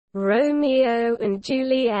Romeo and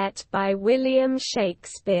Juliet by William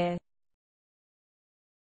Shakespeare.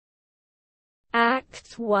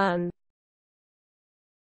 Act 1.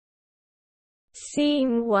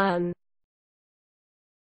 Scene 1.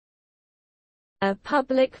 A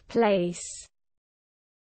public place.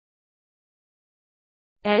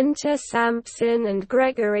 Enter Samson and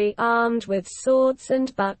Gregory armed with swords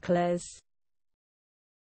and bucklers.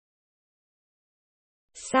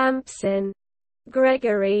 Samson.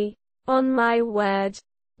 Gregory, on my word,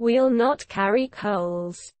 we'll not carry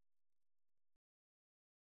coals.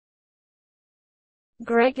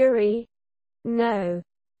 Gregory. No.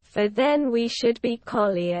 For then we should be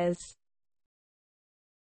colliers.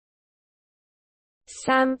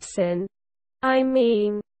 Samson. I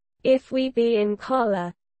mean, if we be in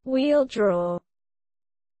collar, we'll draw.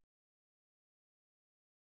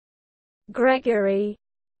 Gregory.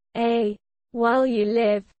 While you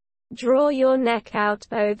live, draw your neck out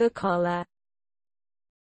o' the collar.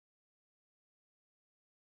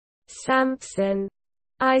 Samson.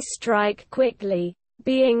 I strike quickly,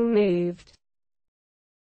 being moved.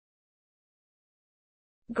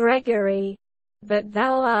 Gregory. But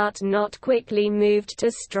thou art not quickly moved to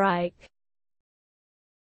strike.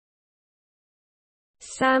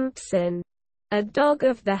 Samson. A dog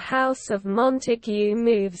of the house of Montague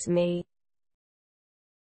moves me.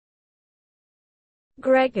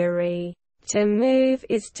 Gregory. To move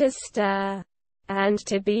is to stir, and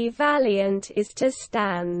to be valiant is to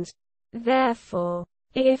stand. Therefore,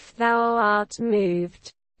 if thou art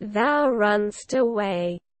moved, thou runst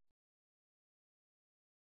away.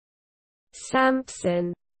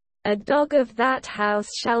 Samson. A dog of that house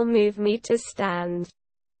shall move me to stand.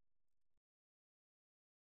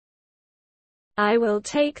 I will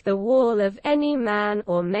take the wall of any man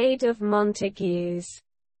or maid of Montague's.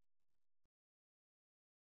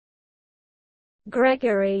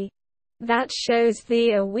 Gregory. That shows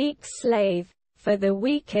thee a weak slave, for the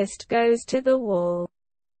weakest goes to the wall.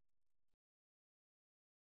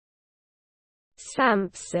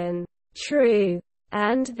 Samson. True.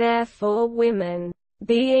 And therefore women,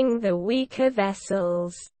 being the weaker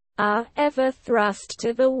vessels, are ever thrust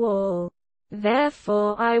to the wall.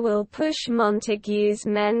 Therefore I will push Montague's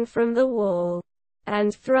men from the wall,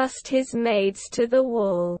 and thrust his maids to the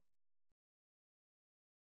wall.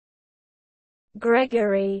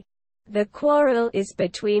 Gregory. The quarrel is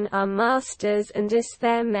between our masters and us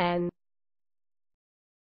their men.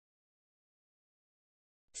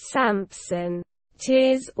 Samson.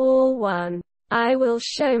 'Tis all one. I will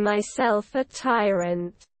show myself a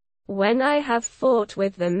tyrant. When I have fought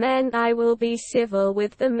with the men I will be civil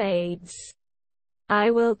with the maids.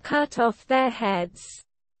 I will cut off their heads.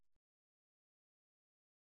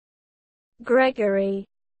 Gregory.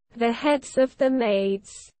 The heads of the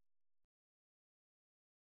maids.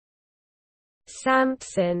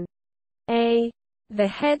 Samson. The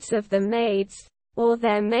heads of the maids, or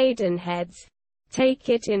their maiden heads, take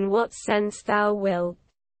it in what sense thou wilt.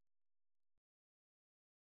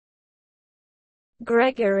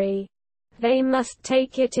 Gregory. They must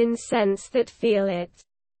take it in sense that feel it.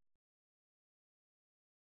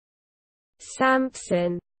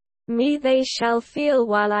 Samson. Me they shall feel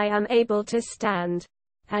while I am able to stand,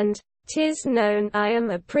 and 'tis known I am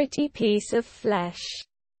a pretty piece of flesh.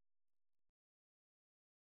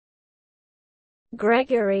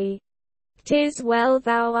 Gregory. 'Tis well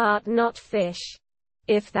thou art not fish.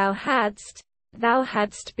 If thou hadst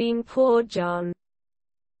been poor John.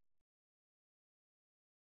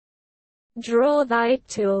 Draw thy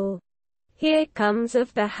tool. Here comes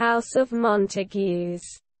of the house of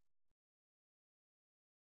Montagues.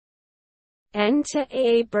 Enter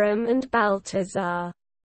Abram and Balthazar.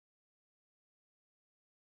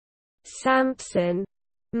 Samson.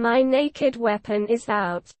 My naked weapon is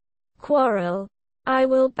out. Quarrel. I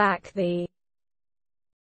will back thee.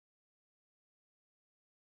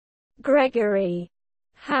 Gregory.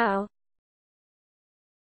 How?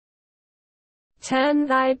 Turn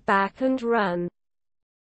thy back and run.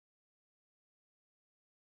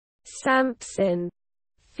 Samson.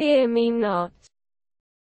 Fear me not.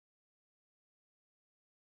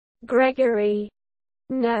 Gregory.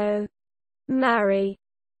 No. Marry.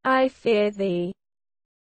 I fear thee.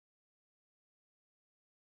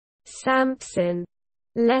 Samson.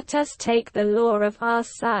 Let us take the law of our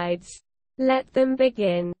sides. Let them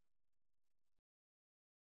begin.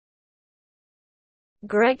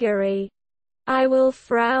 Gregory. I will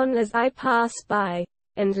frown as I pass by,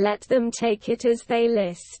 and let them take it as they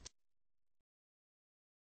list.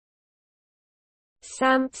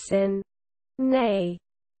 Samson. Nay.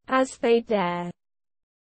 As they dare.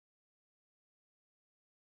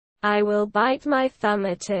 I will bite my thumb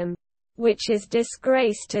at him, which is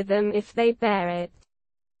disgrace to them if they bear it.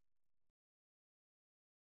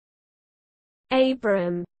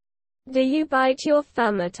 Abram. Do you bite your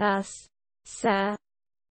thumb at us, sir?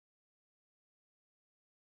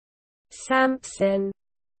 Samson.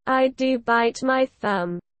 I do bite my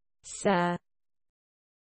thumb, sir.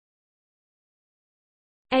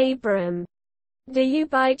 Abram. Do you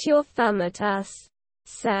bite your thumb at us,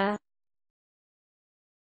 sir?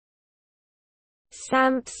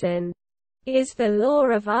 Samson. Is the law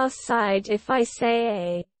of our side if I say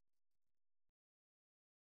A?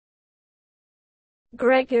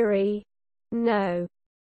 Gregory. No.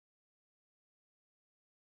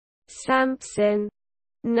 Samson.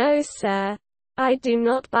 No, sir. I do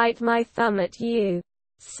not bite my thumb at you,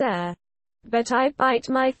 sir. But I bite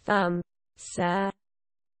my thumb, sir.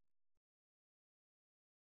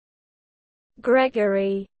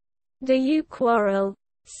 Gregory. Do you quarrel,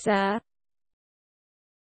 sir?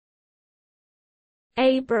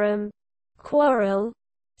 Abram. Quarrel,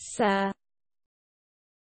 sir?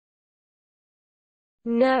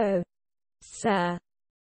 No, sir.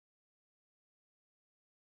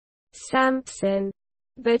 Samson.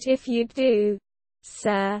 But if you do,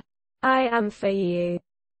 sir, I am for you.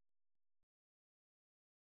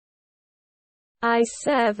 I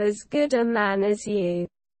serve as good a man as you.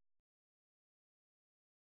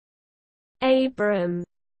 Abram.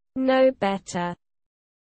 No better.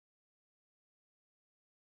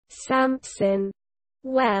 Samson.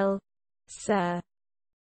 Well, sir.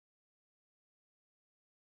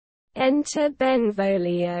 Enter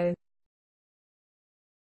Benvolio.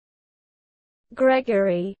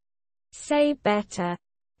 Gregory. Say better.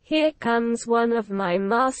 Here comes one of my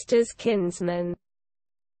master's kinsmen.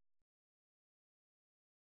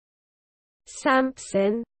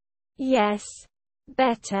 Samson. Yes,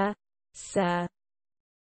 better, sir.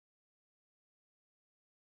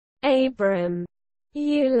 Abram.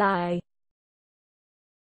 You lie.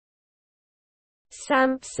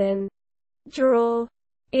 Samson. Draw,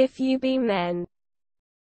 if you be men.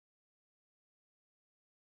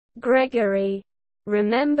 Gregory.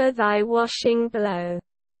 Remember thy washing blow.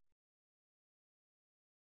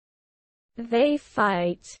 They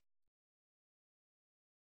fight.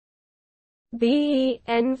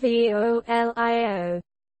 Benvolio.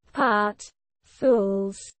 Part.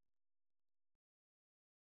 Fools.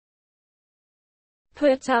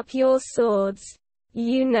 Put up your swords.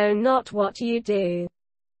 You know not what you do.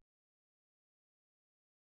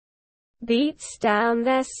 Beats down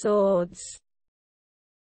their swords.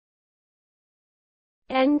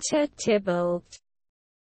 Enter Tybalt.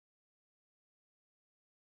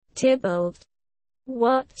 Tybalt.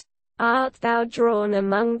 What? Art thou drawn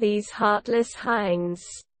among these heartless hinds?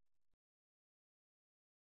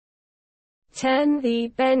 Turn thee,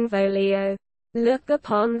 Benvolio. Look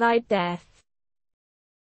upon thy death.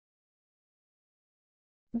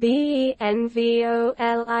 Benvolio.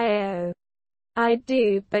 I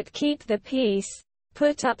do but keep the peace.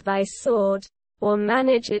 Put up thy sword, or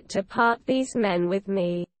manage it to part these men with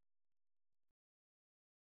me.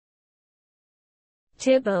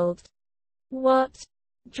 Tybalt. What?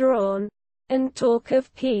 Drawn, and talk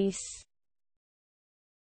of peace.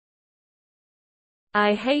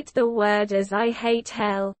 I hate the word as I hate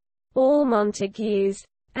hell, all Montagues,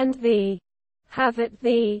 and thee. Have at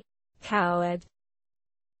thee, coward.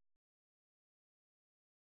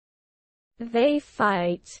 They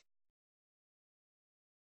fight.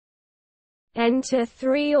 Enter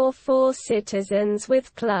 3 or 4 citizens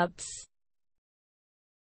with clubs.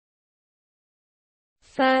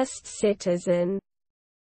 First citizen.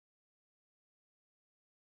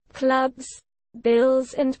 Clubs,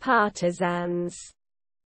 bills and partisans.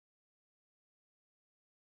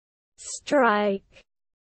 Strike.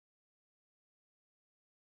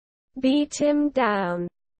 Beat him down.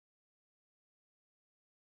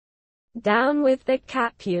 Down with the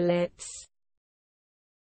Capulets.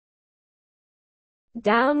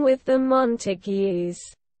 Down with the Montagues.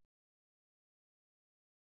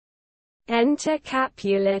 Enter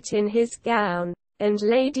Capulet in his gown, and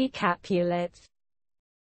Lady Capulet.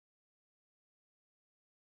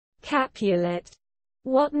 Capulet.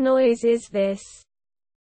 What noise is this?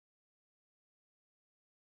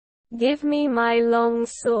 Give me my long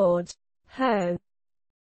sword, ho!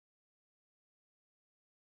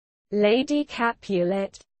 Lady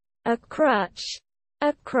Capulet. A crutch,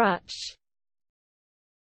 a crutch.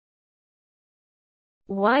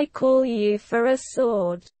 Why call you for a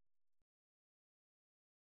sword?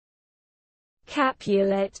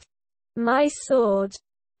 Capulet. My sword,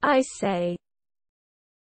 I say.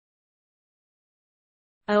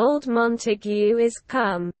 Old Montague is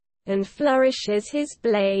come, and flourishes his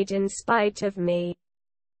blade in spite of me.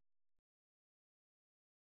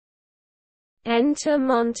 Enter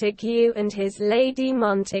Montague and his Lady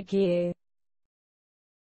Montague.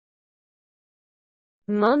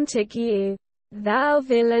 Montague, thou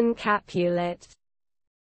villain Capulet,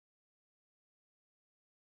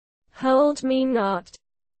 hold me not,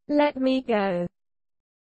 let me go.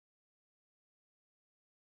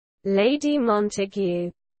 Lady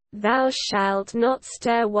Montague, thou shalt not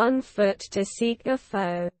stir 1 foot to seek a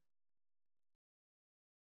foe.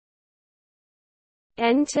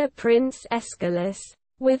 Enter Prince Escalus,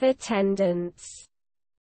 with attendants.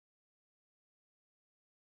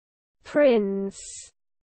 Prince.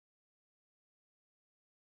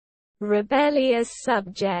 Rebellious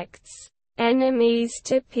subjects, enemies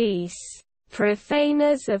to peace,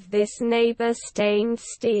 profaners of this neighbor-stained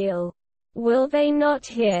steel, will they not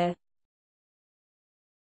hear?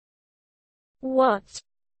 What?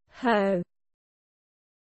 Ho!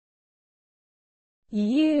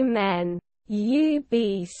 You men, you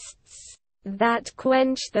beasts, that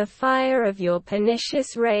quench the fire of your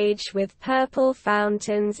pernicious rage with purple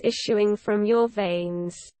fountains issuing from your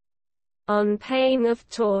veins, on pain of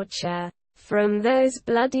torture, from those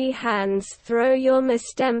bloody hands throw your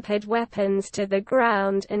mistempered weapons to the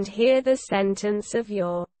ground and hear the sentence of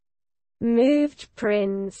your moved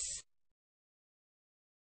prince.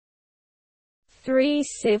 3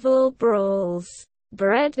 civil brawls,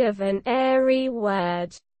 bred of an airy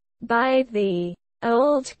word, by thee,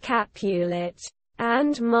 old Capulet,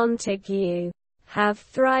 and Montague, have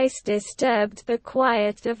thrice disturbed the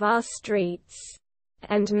quiet of our streets,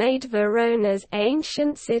 and made Verona's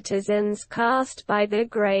ancient citizens cast by the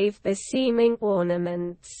grave beseeming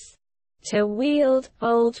ornaments, to wield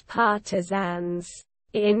old partisans,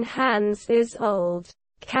 in hands as old,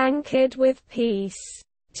 cankered with peace,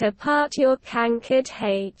 to part your cankered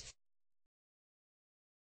hate.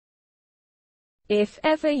 If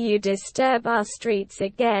ever you disturb our streets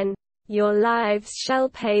again, your lives shall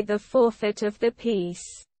pay the forfeit of the peace.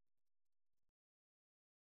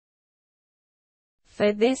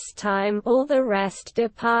 For this time all the rest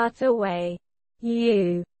depart away.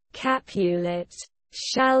 You, Capulet,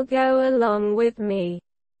 shall go along with me.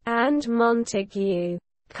 And Montague,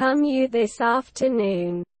 come you this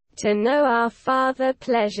afternoon, to know our farther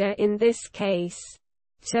pleasure in this case,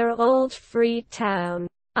 to old Free Town,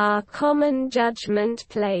 our common judgment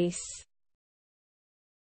place.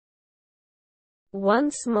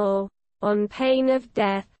 Once more, on pain of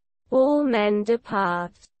death, all men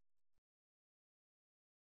depart.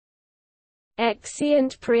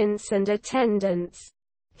 Exeunt Prince and attendants,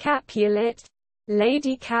 Capulet,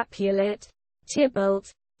 Lady Capulet,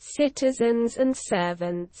 Tybalt, citizens and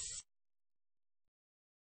servants.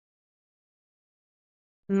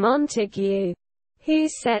 Montague, who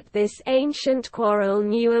set this ancient quarrel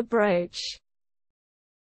new abroach?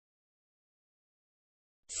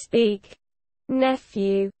 Speak,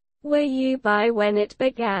 nephew, were you by when it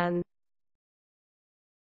began?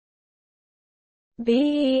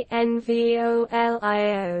 Benvolio.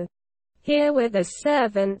 Here were the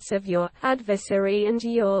servants of your adversary and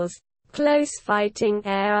yours, close fighting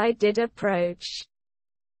ere I did approach.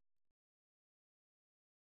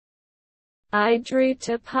 I drew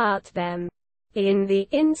to part them. In the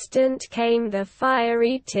instant came the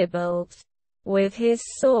fiery Tybalt, with his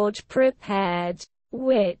sword prepared,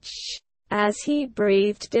 which, as he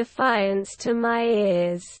breathed defiance to my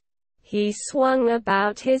ears, he swung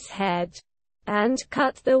about his head, and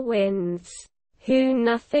cut the winds, who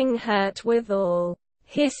nothing hurt withal,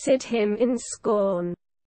 hissed him in scorn.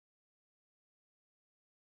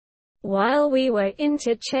 While we were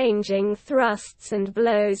interchanging thrusts and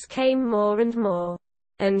blows came more and more,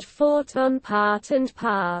 and fought on part and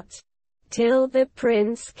part, till the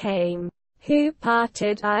prince came, who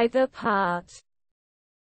parted either part.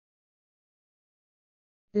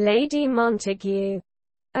 Lady Montague,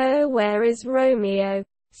 oh, where is Romeo?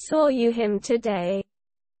 Saw you him today?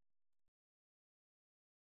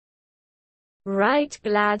 Right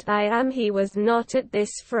glad I am he was not at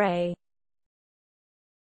this fray.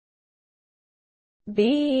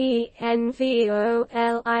 Benvolio.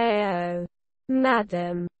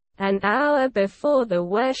 Madam, an hour before the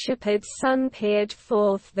worshipped sun peered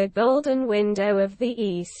forth the golden window of the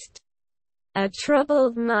east, a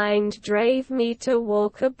troubled mind drave me to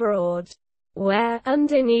walk abroad, where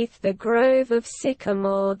underneath the grove of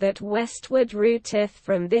sycamore that westward rooteth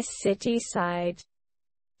from this city side,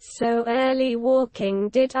 so early walking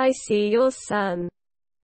did I see your son.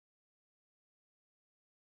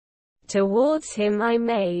 Towards him I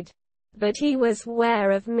made, but he was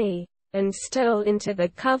ware of me, and stole into the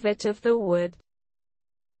covert of the wood.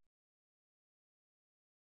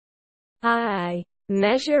 I,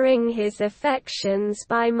 measuring his affections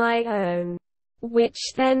by my own,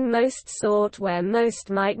 which then most sought where most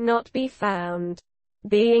might not be found,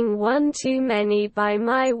 being one too many by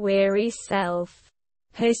my weary self,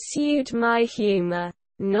 pursued my humor,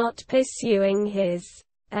 not pursuing his,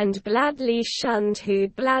 and gladly shunned who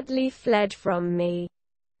gladly fled from me.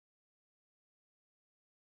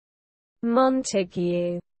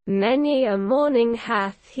 Montague. Many a morning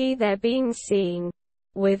hath he there been seen,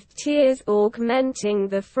 with tears augmenting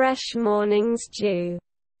the fresh morning's dew,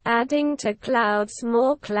 adding to clouds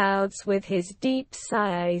more clouds with his deep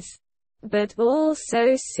sighs, but all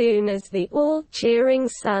so soon as the all-cheering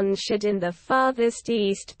sun should in the farthest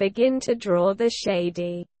east begin to draw the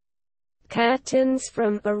shady curtains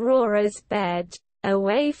from Aurora's bed,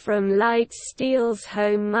 away from light steals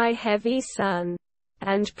home my heavy son,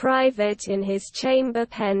 and private in his chamber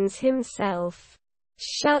pens himself,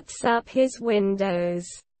 shuts up his windows,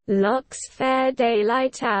 locks fair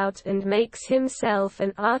daylight out and makes himself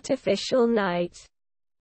an artificial night.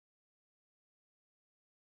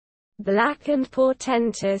 Black and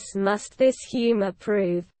portentous must this humour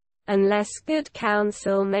prove, unless good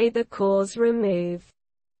counsel may the cause remove.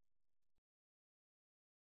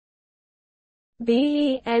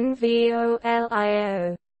 Benvolio.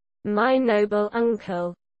 My noble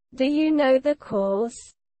uncle, do you know the cause?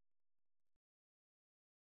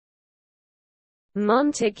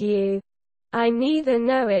 Montague. I neither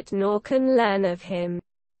know it nor can learn of him.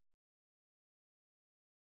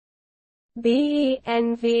 Benvolio.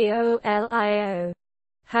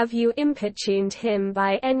 Have you importuned him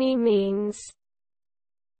by any means?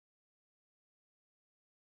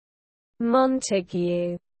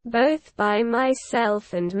 Montague. Both by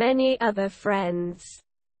myself and many other friends.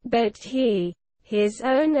 But he, his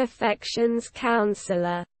own affection's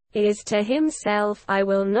counsellor, is to himself I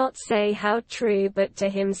will not say how true but to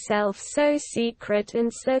himself so secret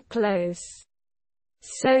and so close,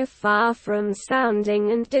 so far from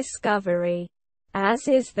sounding and discovery, as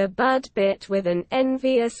is the bud bit with an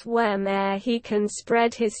envious worm ere he can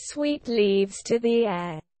spread his sweet leaves to the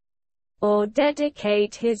air, or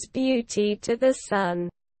dedicate his beauty to the sun.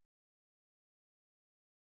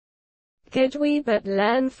 Could we but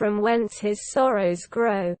learn from whence his sorrows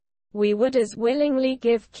grow, we would as willingly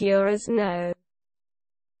give cure as know.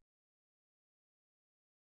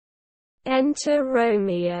 Enter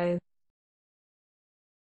Romeo.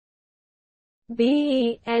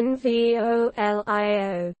 Benvolio.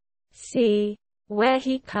 See, where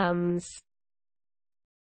he comes.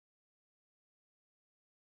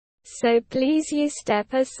 So please you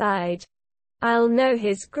step aside. I'll know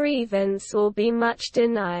his grievance or be much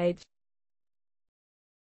denied.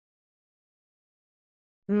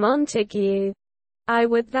 Montague. I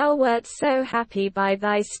would thou wert so happy by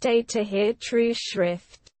thy stay to hear true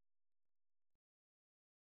shrift.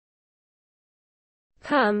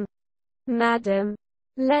 Come, madam,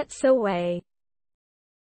 let's away.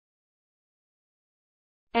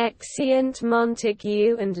 Exeunt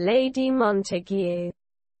Montague and Lady Montague.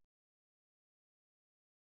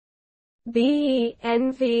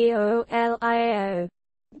 Benvolio.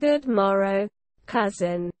 Good morrow,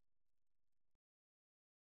 cousin.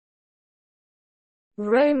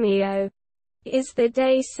 Romeo. Is the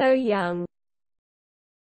day so young?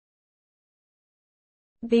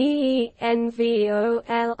 Benvolio.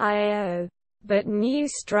 But new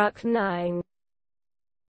struck 9.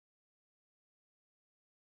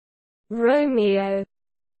 Romeo.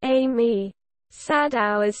 Amy. Sad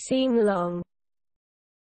hours seem long.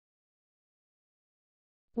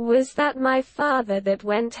 Was that my father that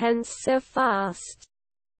went hence so fast?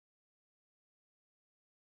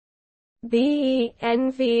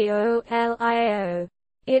 Benvolio.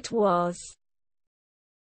 It was.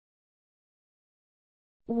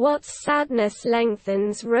 What sadness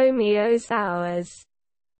lengthens Romeo's hours?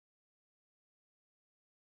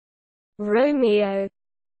 Romeo.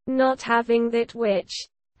 Not having that which,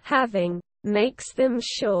 having, makes them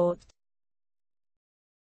short.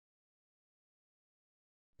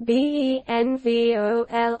 Benvolio.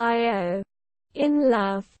 In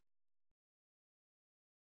love.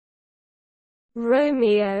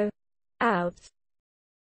 Romeo. Out.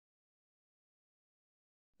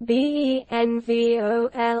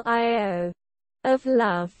 Benvolio. Of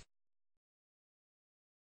love.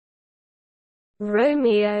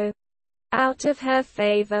 Romeo. Out of her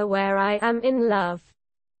favor where I am in love.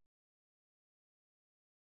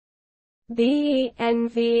 Benvolio.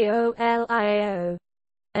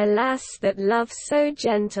 Alas that love so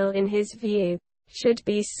gentle in his view, should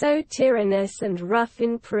be so tyrannous and rough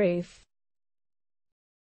in proof.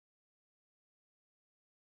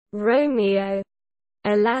 Romeo.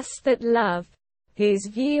 Alas that love, whose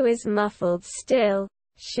view is muffled still,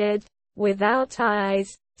 should, without eyes,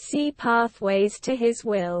 see pathways to his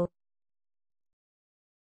will.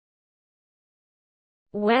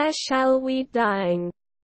 Where shall we dine?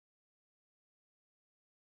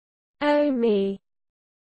 Oh me!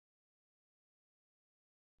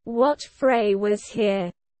 What fray was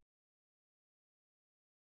here?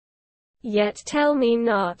 Yet tell me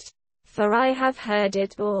not, for I have heard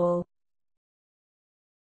it all.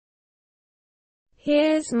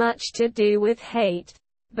 Here's much to do with hate,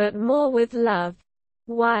 but more with love.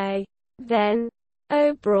 Why, then,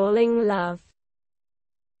 O brawling love?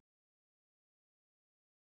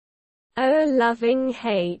 O loving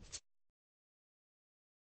hate!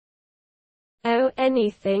 O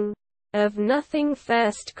anything, of nothing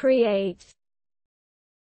first create!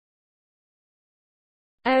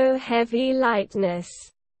 O heavy lightness!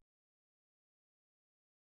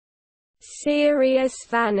 Serious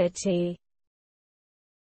vanity!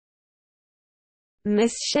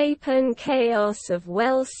 Misshapen chaos of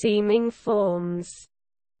well-seeming forms!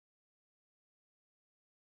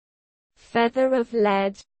 Feather of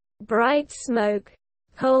lead, bright smoke,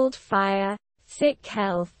 cold fire, sick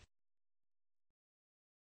health.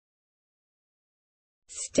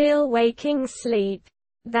 Still waking sleep,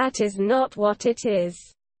 that is not what it is.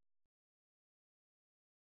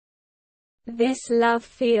 This love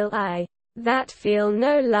feel I, that feel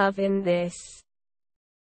no love in this.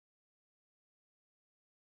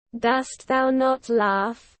 Dost thou not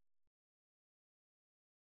laugh?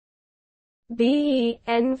 Benvolio.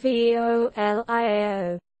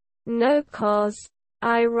 No cause,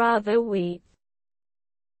 I rather weep.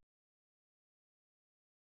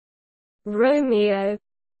 Romeo,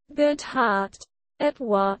 good heart, at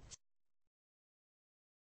what?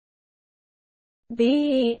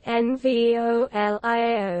 Benvolio,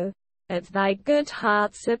 at thy good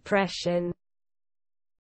heart's oppression.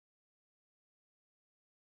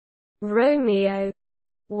 Romeo,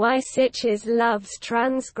 why such is love's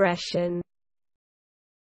transgression?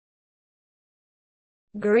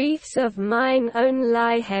 Griefs of mine own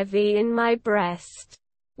lie heavy in my breast,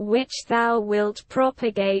 which thou wilt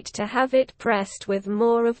propagate to have it pressed with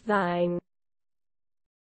more of thine.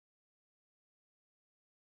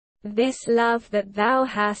 This love that thou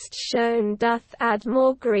hast shown doth add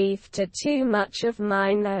more grief to too much of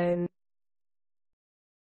mine own.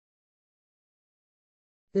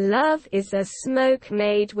 Love is a smoke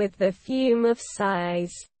made with the fume of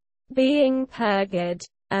sighs, being purged,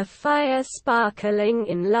 a fire sparkling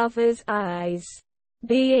in lovers' eyes,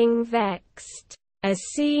 being vexed, a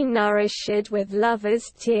sea nourished with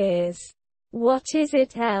lovers' tears. What is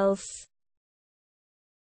it else?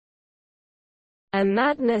 A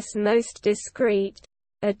madness most discreet,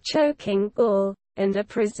 a choking gall, and a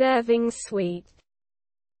preserving sweet.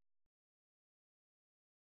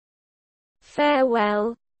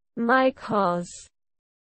 Farewell, my cause.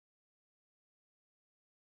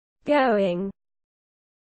 Going.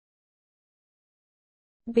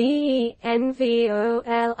 Benvolio.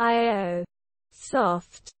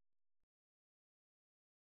 Soft.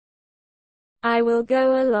 I will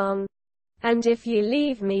go along, and if you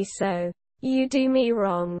leave me so, you do me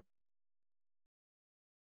wrong.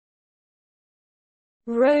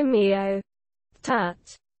 Romeo.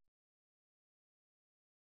 Tut.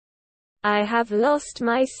 I have lost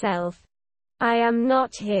myself. I am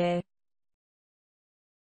not here.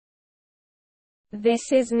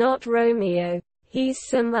 This is not Romeo, he's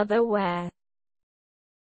some other where.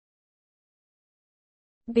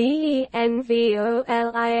 Benvolio.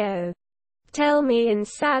 Tell me in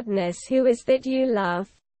sadness who is that you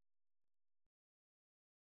love?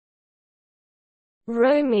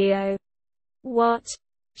 Romeo. What?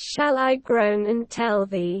 Shall I groan and tell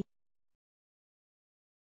thee?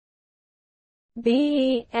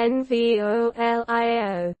 Benvolio.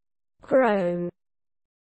 Groan.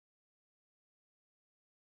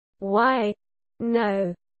 Why?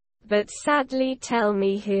 No. But sadly tell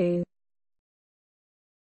me who.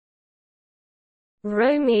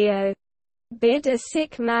 Romeo. Bid a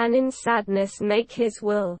sick man in sadness make his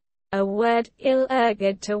will, a word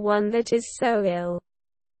ill-urged to one that is so ill.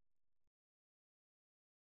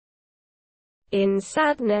 In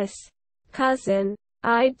sadness, cousin,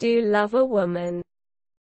 I do love a woman.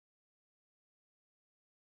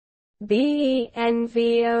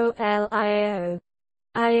 Benvolio.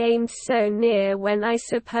 I aimed so near when I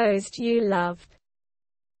supposed you loved.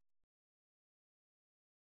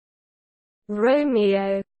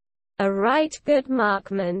 Romeo. A right good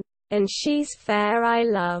markman, and she's fair I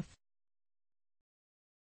love.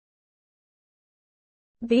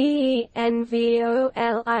 Benvolio.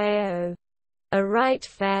 a right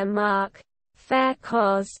fair mark, fair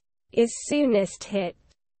cause, is soonest hit.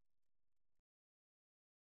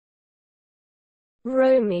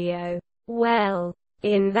 Romeo. Well,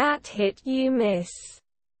 in that hit you miss.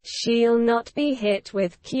 She'll not be hit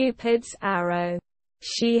with Cupid's arrow.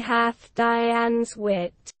 She hath Dian's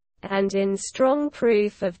wit, and in strong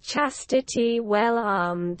proof of chastity well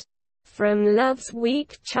armed. From love's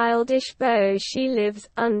weak childish bow she lives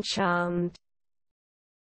uncharmed.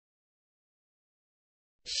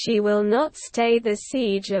 She will not stay the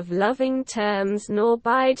siege of loving terms, nor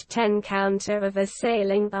bide tencounter of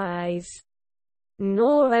assailing eyes,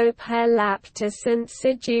 nor ope her lap to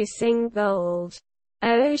seducing gold.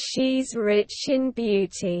 Oh, she's rich in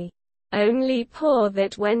beauty, only poor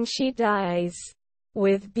that when she dies,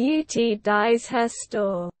 with beauty dies her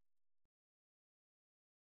store.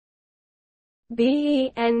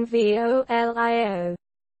 Benvolio.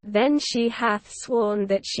 Then she hath sworn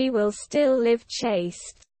that she will still live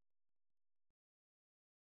chaste.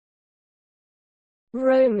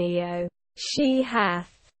 Romeo. She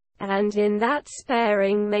hath, and in that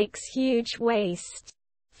sparing makes huge waste.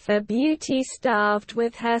 For beauty starved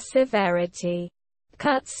with her severity,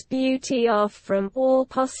 cuts beauty off from all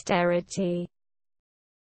posterity.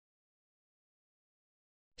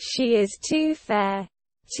 She is too fair,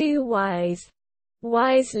 too wise,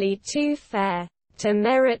 wisely too fair, to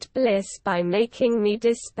merit bliss by making me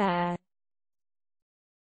despair.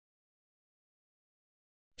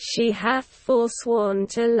 She hath forsworn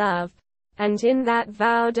to love, and in that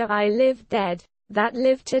vow do I live dead, that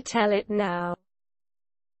live to tell it now.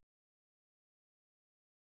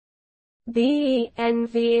 Benvolio.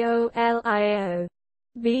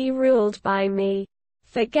 Be ruled by me,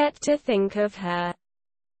 forget to think of her.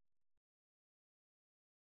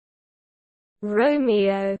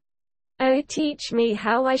 Romeo. Oh, teach me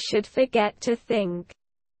how I should forget to think.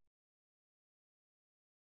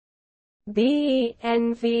 Benvolio.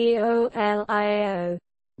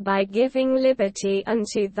 By giving liberty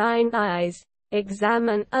unto thine eyes,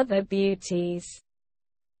 examine other beauties.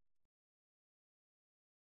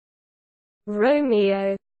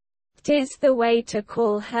 Romeo. 'Tis the way to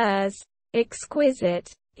call hers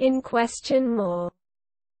exquisite, in question more.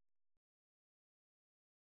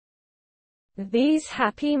 These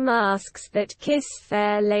happy masks that kiss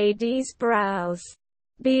fair ladies' brows,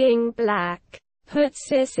 being black,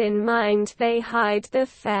 puts us in mind they hide the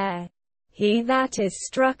fair. He that is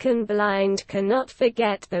struck and blind cannot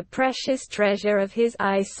forget the precious treasure of his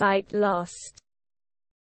eyesight lost.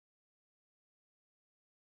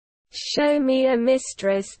 Show me a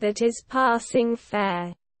mistress that is passing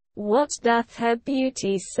fair. What doth her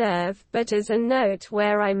beauty serve but as a note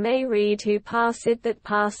where I may read who passed that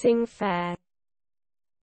passing fair?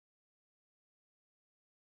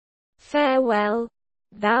 Farewell.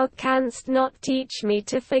 Thou canst not teach me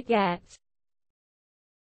to forget.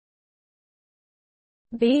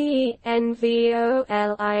 Benvolio.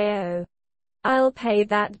 I'll pay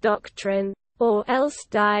that doctrine, or else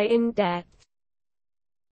die in debt.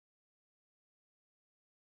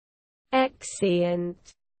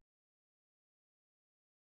 Exeunt.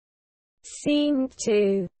 Scene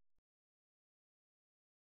 2.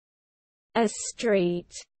 A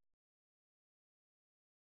street.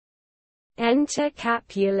 Enter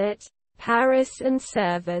Capulet, Paris and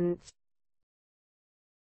servant.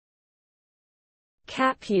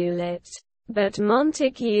 Capulet. But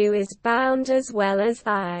Montague is bound as well as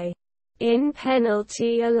I, in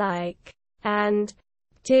penalty alike, and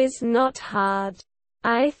 'tis not hard,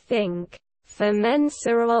 I think, for men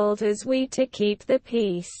so old as we to keep the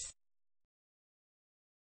peace.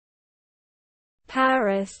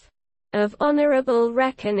 Paris. Of honourable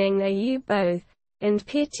reckoning are you both, and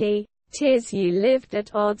pity 'tis you lived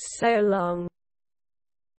at odds so long.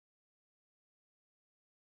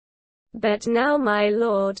 But now, my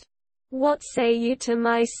lord, what say you to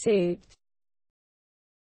my suit?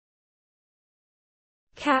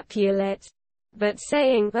 Capulet. But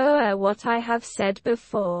saying o'er what I have said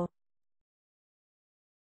before.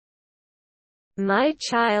 My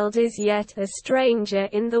child is yet a stranger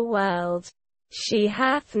in the world. She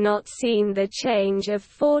hath not seen the change of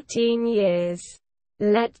 14 years.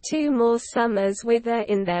 Let 2 more summers wither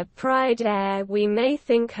in their pride ere we may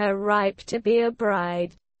think her ripe to be a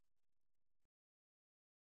bride.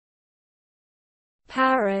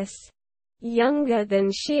 Paris. Younger than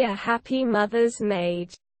she, a happy mother's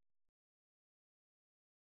maid.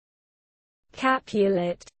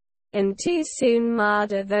 Capulet. And too soon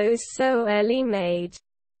marred are those so early made.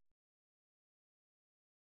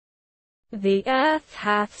 The earth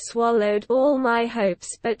hath swallowed all my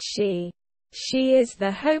hopes, but she is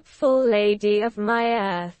the hopeful lady of my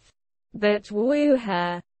earth. but woo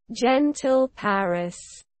her, gentle Paris.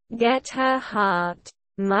 Get her heart,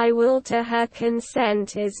 my will to her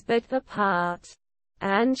consent is but a part.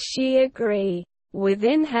 And she agree,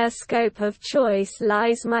 within her scope of choice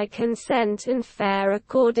lies my consent and fair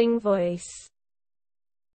according voice.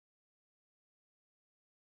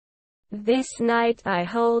 This night I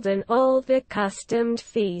hold an old accustomed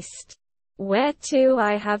feast, whereto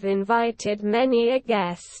I have invited many a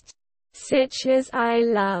guest, such as I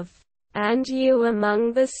love, and you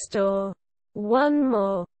among the store. One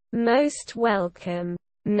more, most welcome,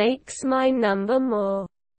 makes my number more.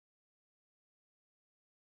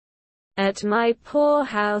 At my poor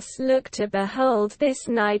house look to behold this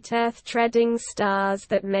night earth-treading stars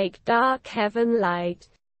that make dark heaven light.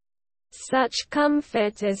 Such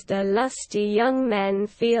comfort as do lusty young men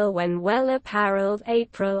feel when well-apparelled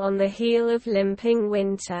April on the heel of limping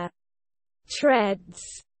winter treads.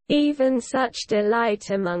 Even such delight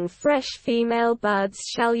among fresh female buds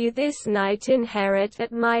shall you this night inherit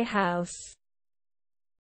at my house.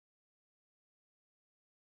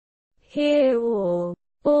 Hear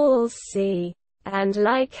all see, and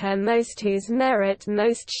like her most whose merit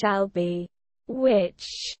most shall be,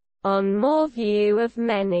 which, on more view of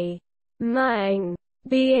many, mine,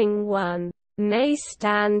 being one, may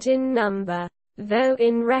stand in number, though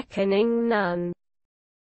in reckoning none.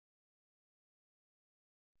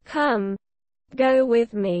 Come, go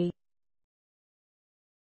with me.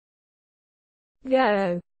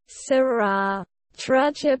 Go, Sirrah,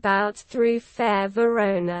 trudge about through fair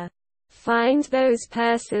Verona. Find those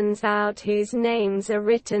persons out whose names are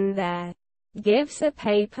written there. Gives a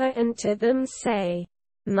paper and to them say,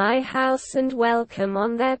 my house and welcome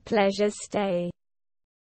on their pleasure stay.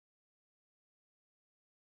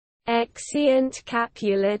 Exeunt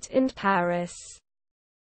Capulet and Paris.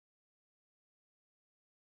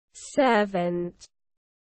 Servant.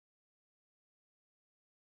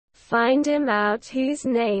 Find him out whose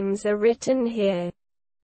names are written here.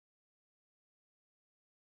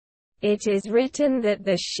 It is written that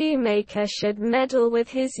the shoemaker should meddle with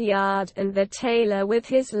his yard and the tailor with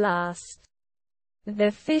his last, the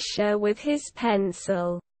fisher with his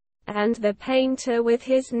pencil, and the painter with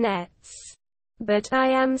his nets. But I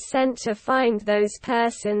am sent to find those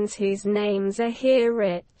persons whose names are here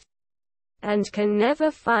writ, and can never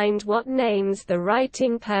find what names the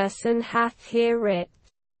writing person hath here writ.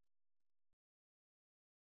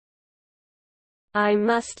 I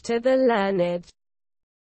must to the learned.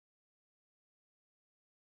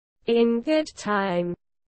 In good time.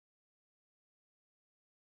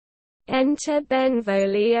 Enter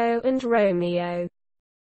Benvolio and Romeo.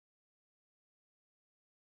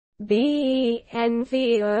 Benvolio.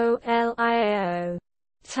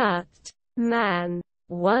 Tut, man.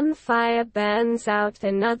 One fire burns out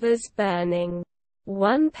another's burning.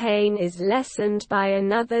 One pain is lessened by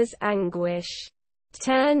another's anguish.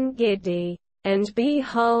 Turn giddy, and be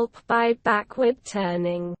holp by backward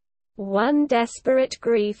turning. One desperate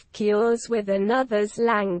grief cures with another's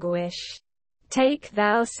languish. Take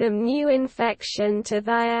thou some new infection to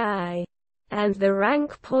thy eye, and the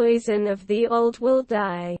rank poison of the old will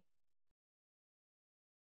die.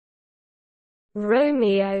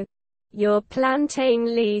 Romeo, your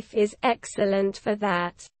plantain leaf is excellent for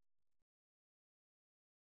that.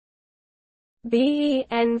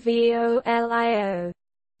 Benvolio.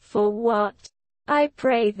 For what, I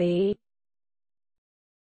pray thee?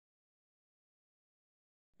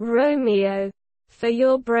 Romeo, for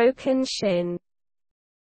your broken shin.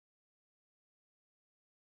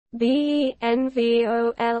 Benvolio.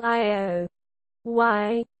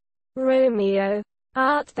 Why, Romeo,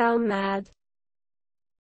 art thou mad?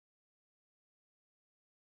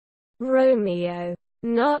 Romeo,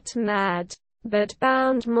 not mad, but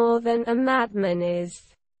bound more than a madman is.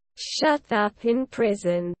 Shut up in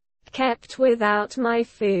prison, kept without my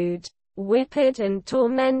food, whipped and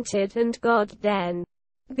tormented and God-den.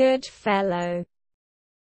 Good fellow.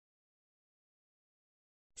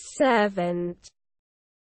 Servant.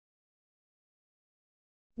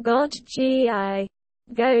 God gi,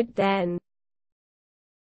 God-den.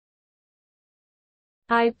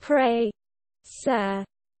 I pray, sir,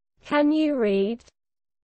 can you read?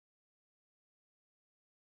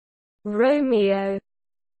 Romeo.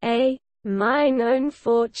 Mine own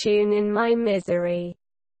fortune in my misery.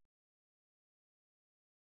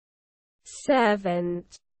 Servant.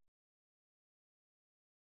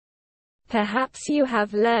 Perhaps you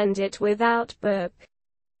have learned it without book.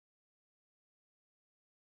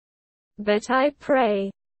 But I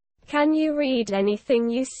pray, can you read anything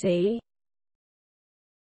you see?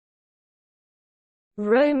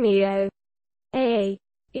 Romeo.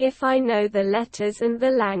 if I know the letters and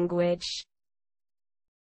the language.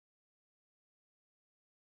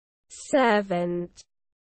 Servant.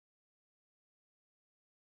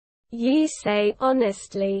 Ye say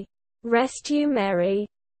honestly, rest you merry.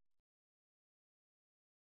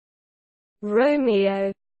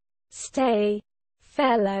 Romeo. Stay,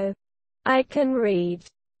 fellow, I can read.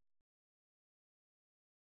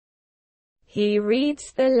 He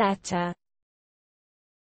reads the letter.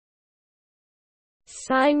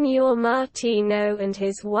 Signor Martino and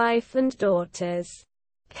his wife and daughters.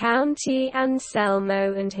 County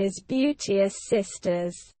Anselmo and his beauteous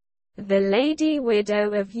sisters. The lady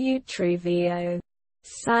widow of Utruvio.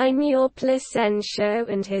 Signor Placencio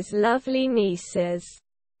and his lovely nieces.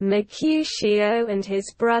 Mercutio and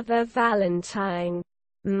his brother Valentine.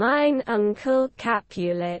 Mine uncle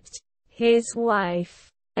Capulet, his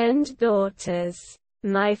wife, and daughters.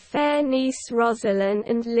 My fair niece Rosalind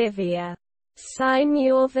and Livia.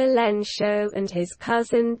 Signor Valencio and his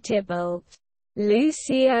cousin Tybalt.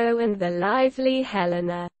 Lucio and the lively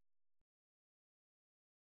Helena.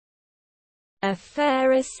 A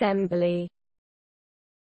fair assembly.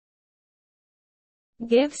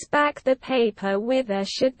 Gives back the paper. Whither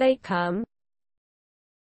should they come?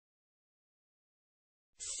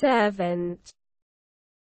 Servant.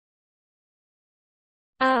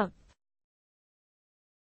 Up.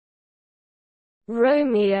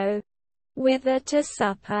 Romeo. Whither to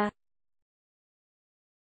supper?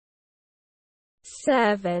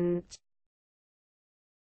 Servant.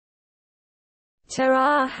 To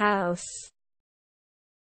our house.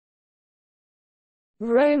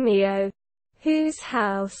 Romeo. Whose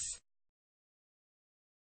house?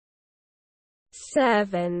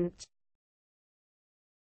 Servant.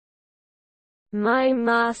 My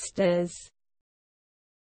master's.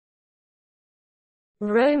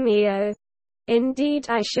 Romeo. Indeed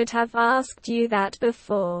I should have asked you that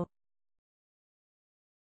before.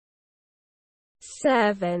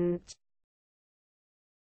 Servant.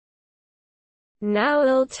 Now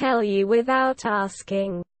I'll tell you without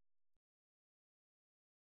asking.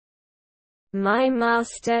 My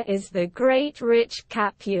master is the great rich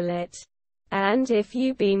Capulet, and if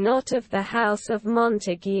you be not of the house of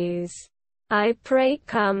Montagues, I pray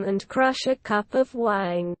come and crush a cup of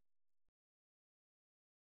wine.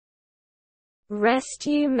 Rest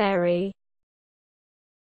you merry.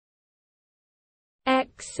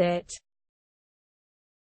 Exit.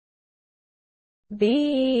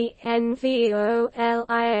 Benvolio.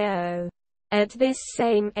 At this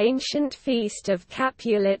same ancient feast of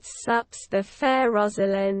Capulets sups the fair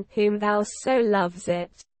Rosalind whom thou so loves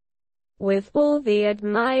it, with all the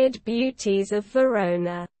admired beauties of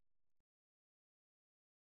Verona.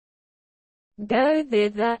 Go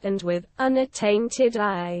thither and with unattainted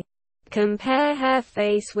eye, compare her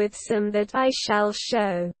face with some that I shall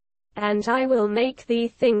show, and I will make thee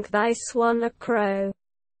think thy swan a crow.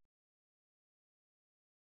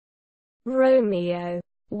 Romeo.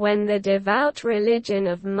 When the devout religion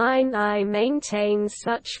of mine I maintains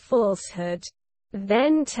such falsehood,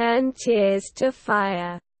 then turn tears to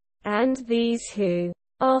fire, and these who,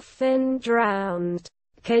 often drowned,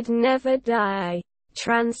 could never die,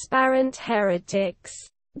 transparent heretics,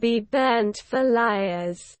 be burnt for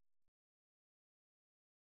liars.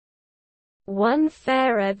 One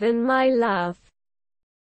fairer than my love.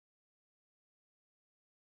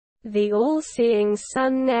 The all-seeing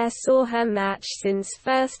sun ne'er saw her match since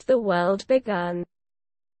first the world begun.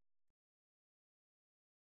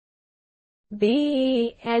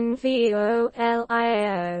 Benvolio.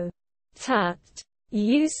 Tut.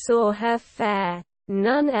 You saw her fair,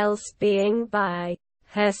 none else being by,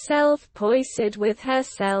 herself poised with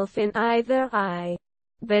herself in either eye.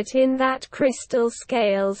 But in that crystal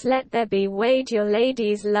scales let there be weighed your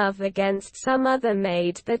lady's love against some other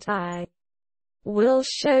maid that I will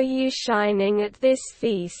show you shining at this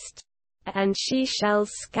feast, and she shall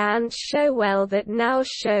scant show well that now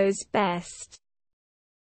shows best.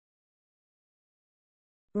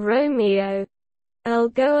 Romeo. I'll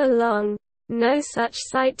go along, no such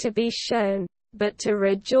sight to be shown, but to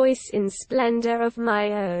rejoice in splendor of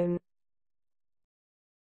my own.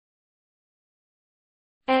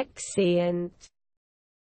 Exeunt.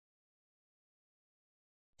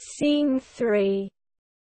 Scene 3.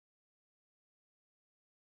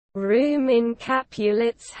 Room in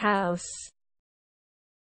Capulet's house.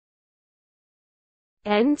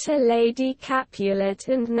 Enter Lady Capulet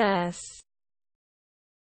and nurse.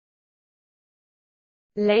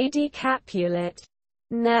 Lady Capulet.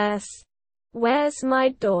 Nurse. Where's my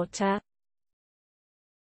daughter?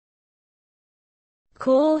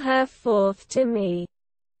 Call her forth to me.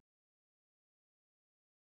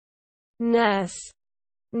 Nurse.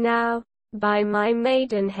 Now, by my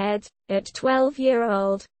maidenhead, at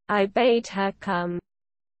 12-year-old, I bade her come.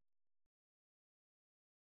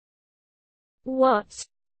 What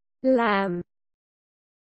lamb?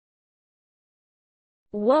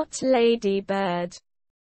 What ladybird?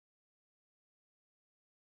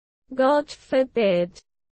 God forbid.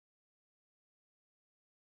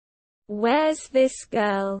 Where's this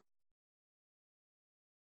girl?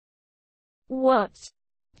 What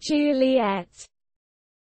Juliet?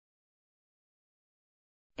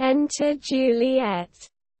 Enter Juliet.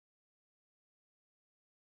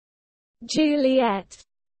 Juliet.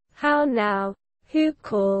 How now? Who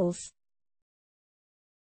calls?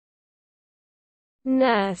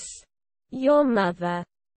 Nurse. Your mother.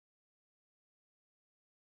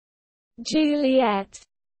 Juliet.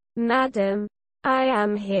 Madam, I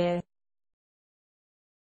am here.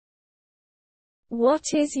 What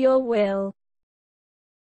is your will?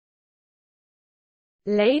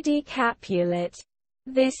 Lady Capulet.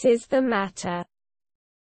 This is the matter.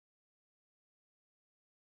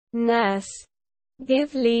 Nurse.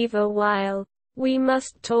 Give leave a while, we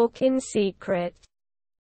must talk in secret.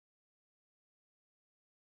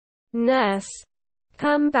 Nurse.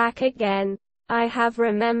 Come back again, I have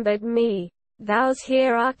remembered me, thou's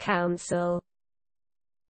hear our counsel.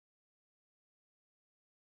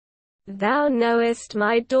 Thou knowest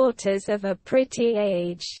my daughter's of a pretty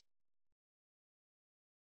age.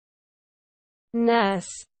 Nurse.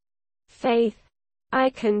 Faith, I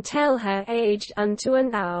can tell her age unto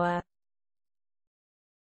an hour.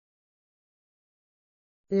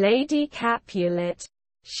 Lady Capulet.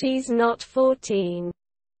 She's not 14.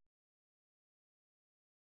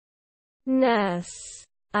 Nurse.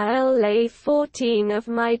 I'll lay 14 of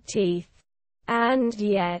my teeth. And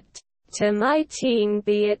yet, to my teen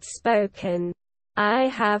be it spoken, I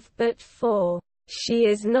have but 4, she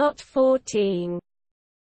is not 14.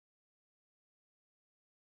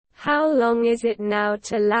 How long is it now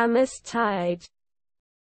to Lammas tide?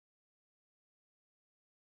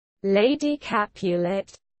 Lady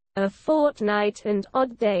Capulet. A fortnight and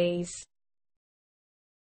odd days.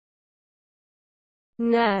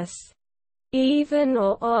 Nurse. Even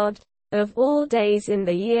or odd, of all days in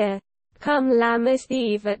the year, come Lammas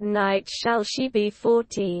Eve at night shall she be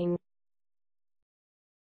 14.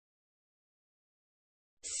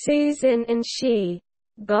 Susan and she,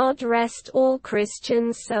 God rest all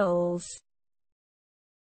Christian souls,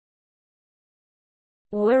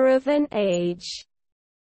 were of an age.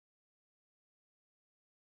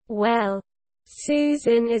 Well,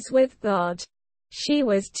 Susan is with God. She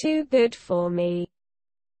was too good for me.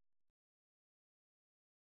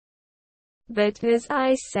 But as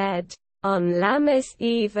I said, on Lammas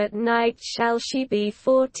Eve at night shall she be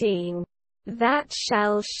 14. That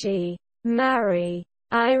shall she. Marry.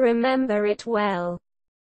 I remember it well.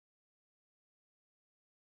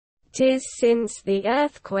 'Tis since the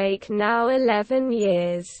earthquake now 11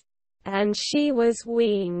 years. And she was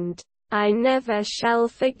weaned. I never shall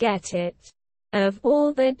forget it. Of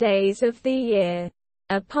all the days of the year.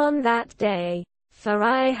 Upon that day, for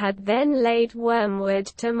I had then laid wormwood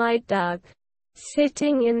to my dug,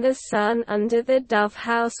 sitting in the sun under the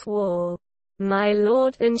dove-house wall. My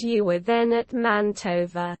lord and you were then at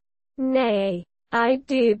Mantova. Nay, I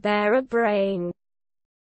do bear a brain.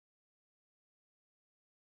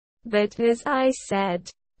 But as I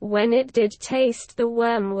said, when it did taste the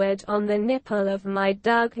wormwood on the nipple of my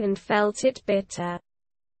dug and felt it bitter,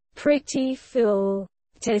 pretty fool,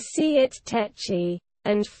 to see it tetchy,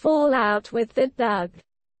 and fall out with the dug.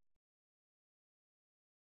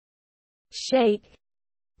 Shake,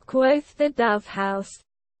 quoth the dove-house,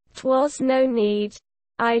 'twas no need,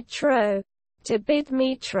 I trow, to bid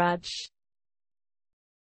me trudge.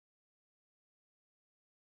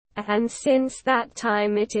 And since that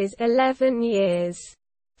time it is 11 years.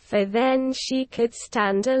 For then she could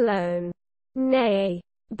stand alone. Nay,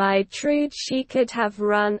 by truth she could have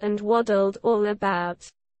run and waddled all about.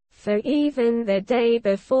 For even the day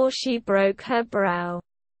before she broke her brow.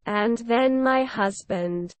 And then my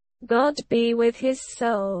husband, God be with his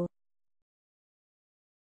soul,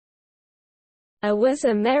 was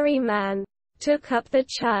a merry man, took up the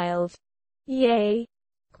child. Yea,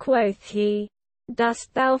 quoth he,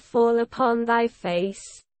 dost thou fall upon thy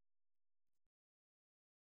face?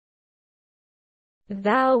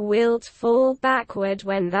 Thou wilt fall backward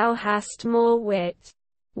when thou hast more wit.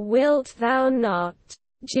 Wilt thou not,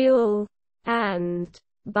 Jewel? And,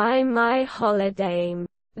 by my holidame,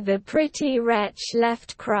 the pretty wretch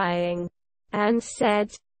left crying, and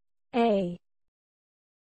said,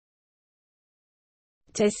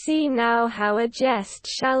 to see now how a jest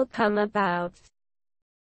shall come about.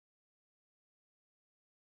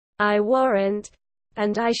 I warrant,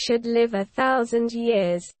 and I should live 1,000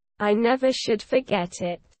 years, I never should forget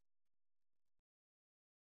it.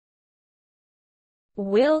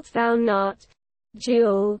 Wilt thou not,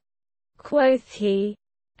 Jewel? Quoth he,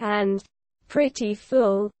 and, pretty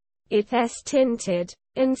fool, it is tinted,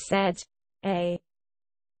 and said,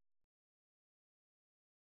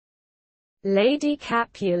 Lady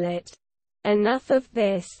Capulet, enough of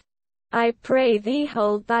this. I pray thee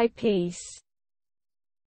hold thy peace.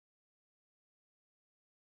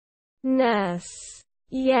 Nurse.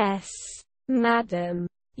 Yes, madam,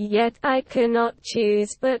 yet I cannot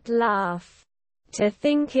choose but laugh, to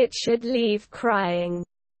think it should leave crying,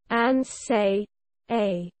 and say,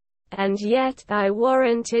 and yet I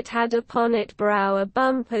warrant it had upon it brow a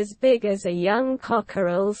bump as big as a young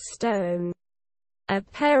cockerel's stone. A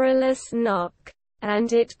perilous knock,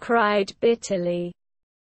 and it cried bitterly.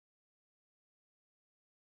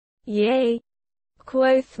 Yea,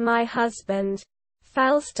 quoth my husband,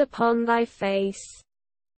 fall'st upon thy face.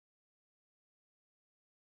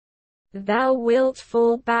 Thou wilt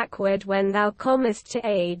fall backward when thou comest to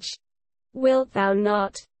age. Wilt thou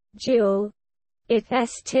not, Jewel? It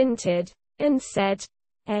is tinted, and said,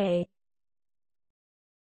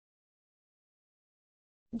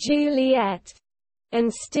 Juliet.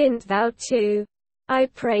 And stint thou too, I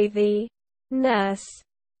pray thee, nurse,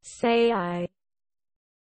 say I.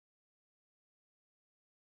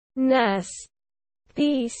 Nurse.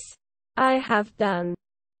 Peace, I have done.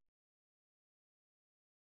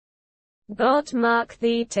 God mark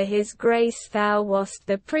thee to his grace, thou wast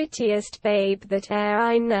the prettiest babe that e'er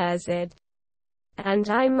I nursed. And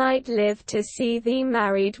I might live to see thee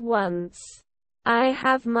married once. I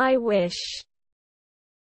have my wish.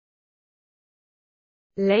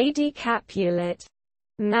 Lady Capulet.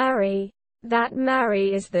 Marry. That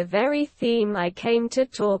marry is the very theme I came to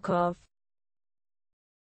talk of.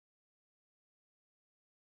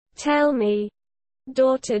 Tell me,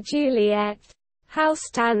 daughter Juliet, how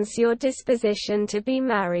stands your disposition to be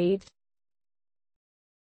married?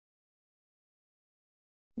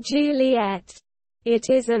 Juliet.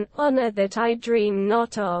 It is an honor that I dream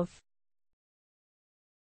not of.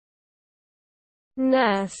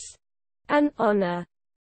 Nurse. An honor.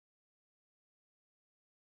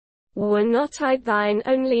 Were not I thine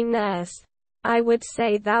only nurse, I would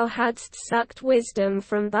say thou hadst sucked wisdom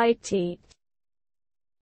from thy teat.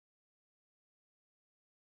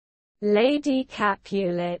 Lady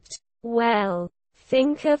Capulet. Well,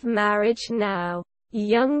 think of marriage now,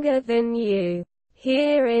 younger than you,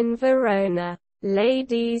 here in Verona,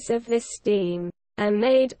 ladies of esteem, are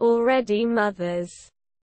made already mothers.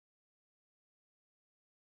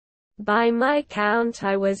 By my count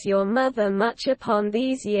I was your mother much upon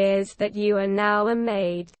these years that you are now a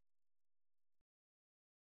maid.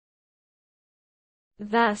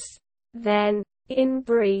 Thus, then, in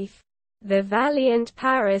brief, the valiant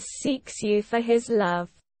Paris seeks you for his love.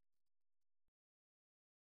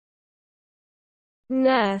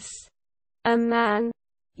 Nurse. A man.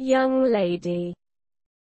 Young lady.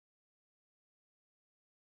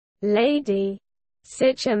 Lady.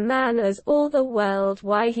 Such a man as all the world,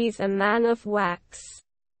 why he's a man of wax.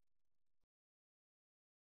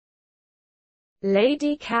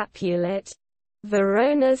 Lady Capulet.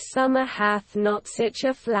 Verona's summer hath not such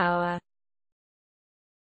a flower.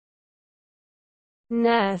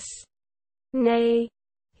 Nurse. Nay,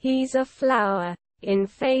 he's a flower, in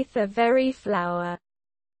faith a very flower.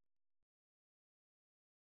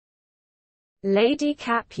 Lady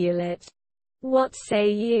Capulet. What say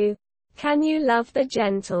you? Can you love the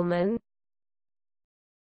gentleman?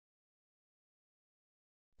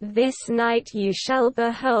 This night you shall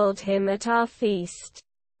behold him at our feast.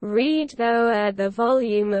 Read thou the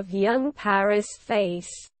volume of young Paris'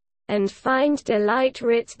 face, and find delight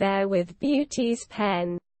writ there with beauty's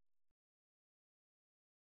pen.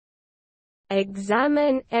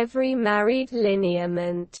 Examine every married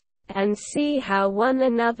lineament, and see how one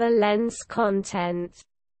another lends content.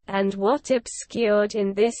 And what obscured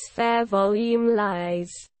in this fair volume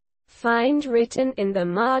lies, find written in the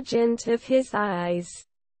margent of his eyes.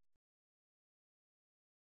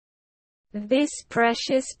 This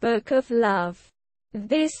precious book of love,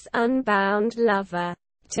 this unbound lover,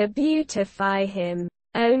 to beautify him,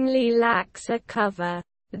 only lacks a cover.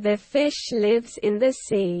 The fish lives in the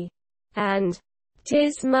sea, and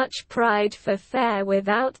 'tis much pride for fair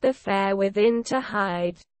without the fair within to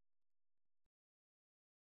hide.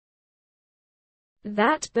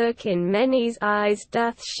 That book in many's eyes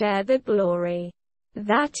doth share the glory,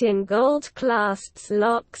 that in gold clasps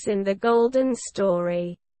locks in the golden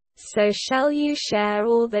story. So shall you share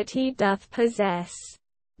all that he doth possess,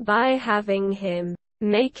 by having him,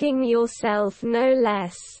 making yourself no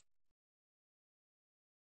less.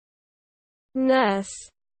 Nurse,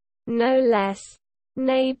 no less,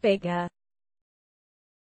 nay bigger.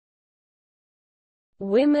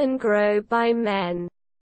 Women grow by men.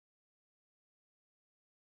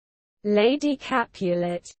 Lady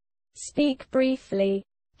Capulet, speak briefly,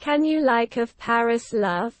 can you like of Paris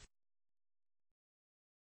love?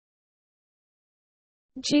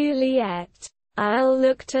 Juliet, I'll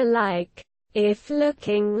look to like, if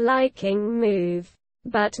looking liking move,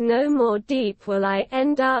 but no more deep will I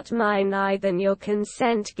endart mine eye than your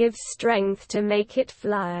consent gives strength to make it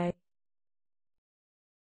fly.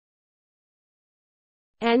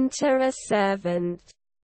 Enter a servant.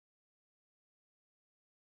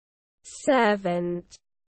 Servant.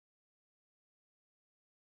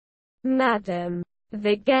 Madam,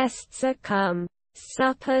 the guests are come,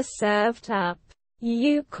 supper served up.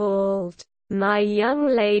 You called, my young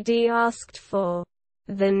lady asked for,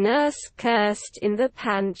 the nurse cursed in the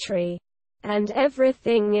pantry, and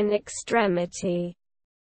everything in extremity.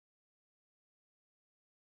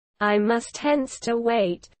 I must hence to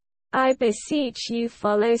wait, I beseech you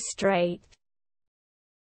follow straight.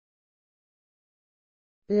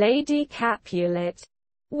 Lady Capulet,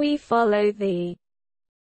 we follow thee.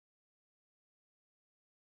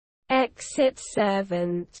 Exit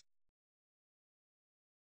servant.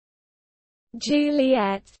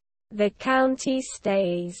 Juliet, the county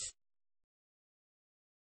stays.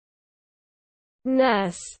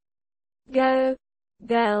 Nurse, go,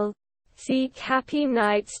 girl, seek happy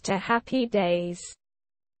nights to happy days.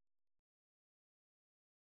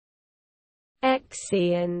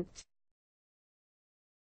 Exeunt.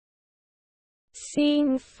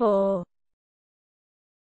 Scene 4.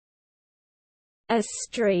 A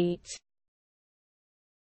street.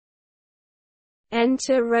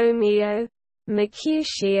 Enter Romeo,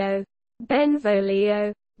 Mercutio,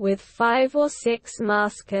 Benvolio, with 5 or 6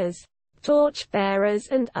 maskers, torch-bearers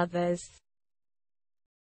and others.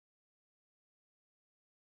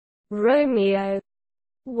 Romeo.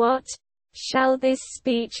 What? Shall this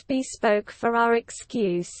speech be spoke for our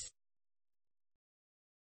excuse?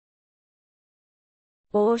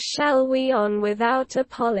 Or shall we on without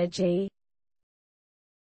apology?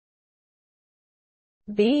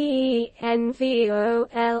 Benvolio.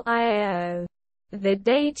 The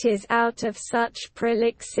date is out of such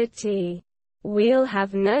prolixity. We'll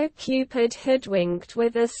have no Cupid hoodwinked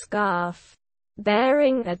with a scarf,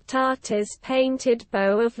 bearing a Tartar's painted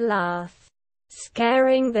bow of lath,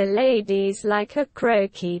 scaring the ladies like a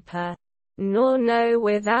crowkeeper, nor no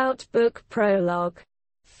without book prologue,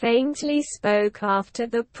 faintly spoke after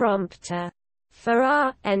the prompter, for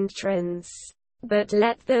our entrance. But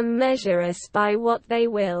let them measure us by what they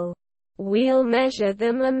will. We'll measure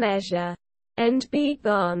them a measure, and be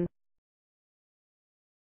gone.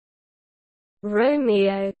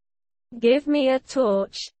 Romeo. Give me a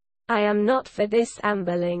torch. I am not for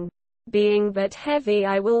disambling. Being but heavy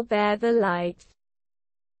I will bear the light.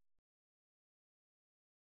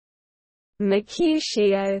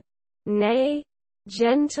 Mercutio. Nay,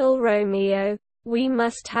 gentle Romeo, we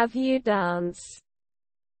must have you dance.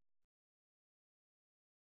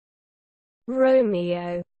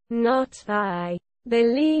 Romeo. Not I.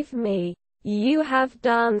 Believe me, you have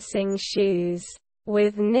dancing shoes,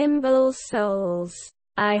 with nimble soles.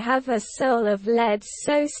 I have a soul of lead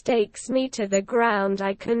so stakes me to the ground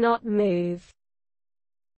I cannot move.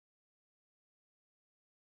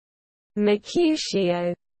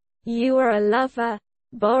 Mercutio. You are a lover,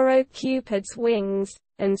 borrow Cupid's wings,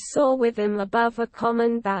 and soar with them above a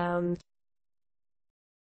common bound.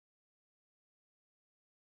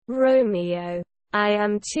 Romeo. I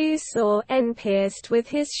am too sore enpierced with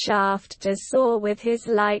his shaft to soar with his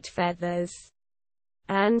light feathers.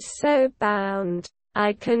 And so bound,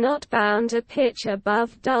 I cannot bound a pitch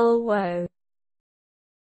above dull woe.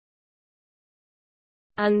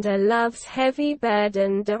 Under love's heavy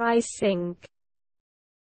burden do I sink.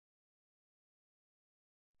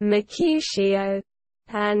 Mercutio.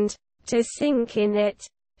 And, to sink in it,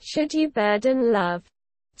 should you burden love,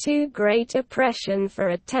 too great oppression for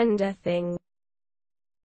a tender thing.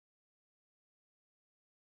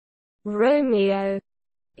 Romeo.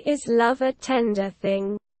 Is love a tender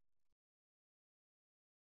thing?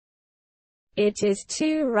 It is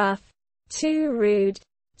too rough, too rude,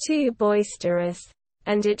 too boisterous,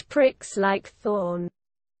 and it pricks like thorn.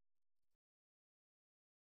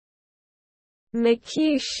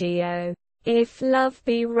 Mercutio. If love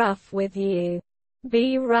be rough with you,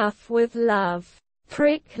 be rough with love.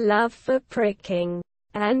 Prick love for pricking,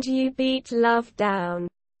 and you beat love down.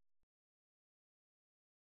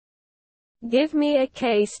 Give me a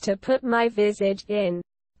case to put my visage in,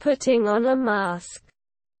 putting on a mask.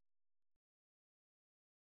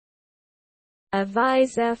 A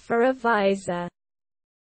visor for a visor.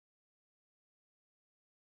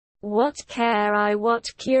 What care I what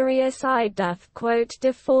curious eye doth quote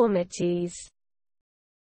deformities.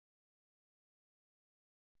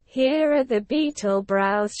 Here are the beetle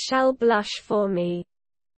brows shall blush for me.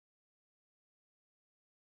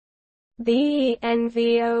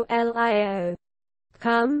 Benvolio.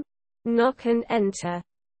 Come, knock and enter.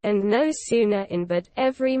 And no sooner in but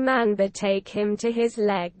every man betake him to his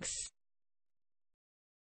legs.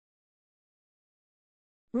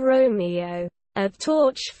 Romeo. A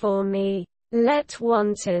torch for me. Let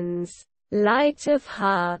wantons, light of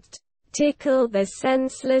heart, tickle the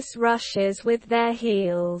senseless rushes with their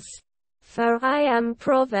heels. For I am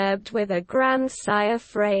proverbed with a grandsire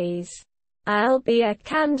phrase. I'll be a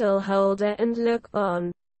candle holder and look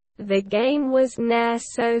on. The game was ne'er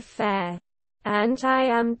so fair. And I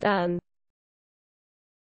am done.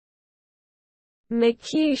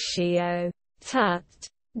 Mercutio. Tut.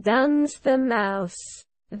 Duns the mouse.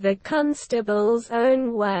 The constable's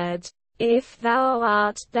own word. If thou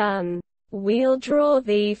art done, we'll draw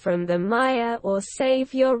thee from the mire or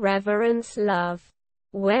save your reverence love,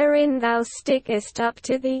 wherein thou stickest up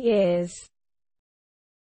to the ears.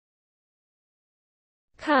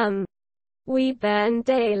 Come. We burn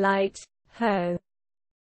daylight, ho.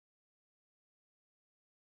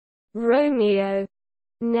 Romeo.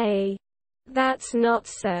 Nay. That's not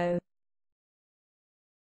so.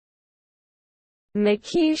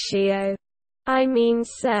 Mercutio. I mean,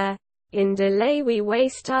 sir, in delay we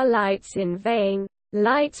waste our lights in vain,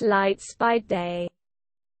 lights by day.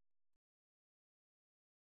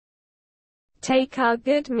 Take our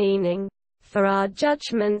good meaning, for our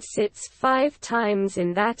judgment sits 5 times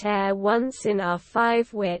in that air once in our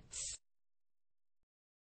 5 wits.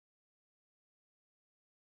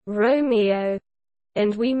 Romeo.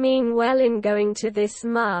 And we mean well in going to this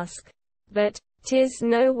mask, but 'tis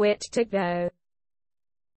no wit to go.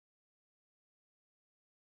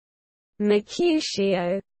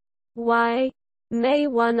 Mercutio. Why, may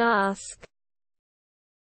one ask?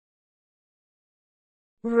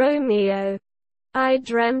 Romeo. I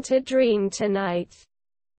dreamt a dream tonight.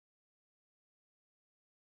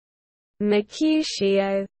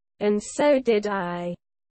 Mercutio. And so did I.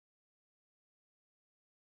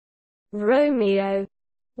 Romeo.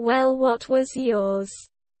 Well, what was yours?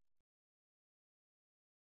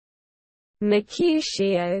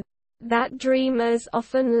 Mercutio. That dreamers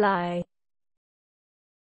often lie.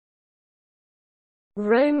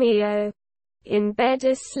 Romeo. In bed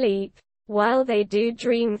asleep, while they do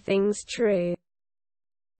dream things true.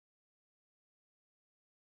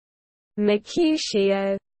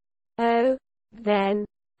 Mercutio. Oh, then,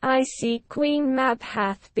 I see Queen Mab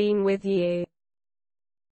hath been with you.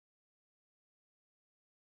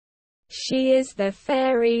 She is the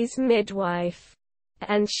fairies' midwife,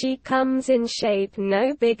 and she comes in shape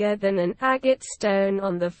no bigger than an agate stone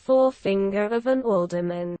on the forefinger of an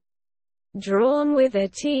alderman, drawn with a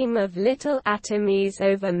team of little atomies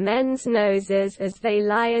over men's noses as they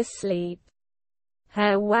lie asleep.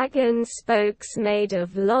 Her wagon spokes made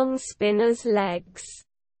of long spinners' legs,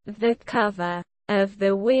 the cover of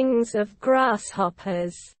the wings of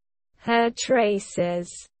grasshoppers, her traces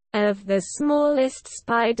of the smallest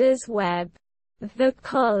spider's web, the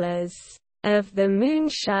collars of the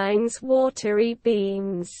moonshine's watery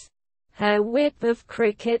beams, her whip of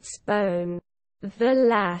cricket's bone, the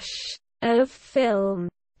lash of film,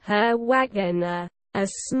 her wagoner, a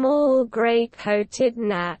small grey-coated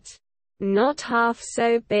gnat, not half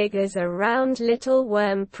so big as a round little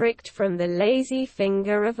worm pricked from the lazy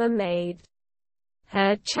finger of a maid.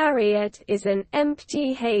 Her chariot is an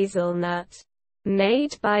empty hazelnut,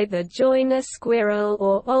 made by the joiner squirrel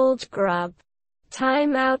or old grub.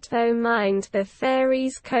 Time out, oh mind the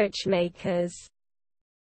fairies' coachmakers.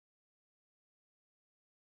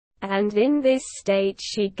 And in this state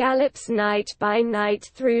she gallops night by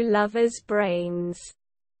night through lovers' brains.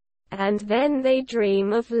 And then they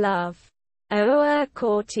dream of love. O'er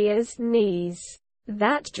courtiers' knees,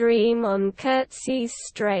 that dream on curtsies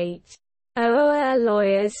straight. O'er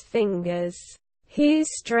lawyers' fingers, who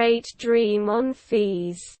straight dream on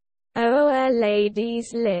fees. O'er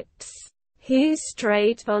ladies' lips, who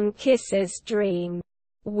straight on kisses dream.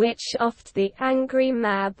 Which oft the angry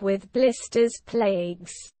Mab with blisters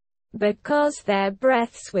plagues, because their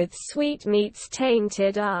breaths with sweetmeats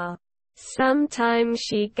tainted are. Sometimes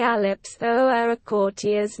she gallops o'er a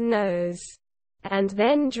courtier's nose, and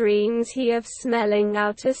then dreams he of smelling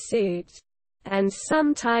out a suit, and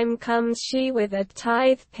sometime comes she with a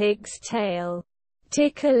tithe pig's tail,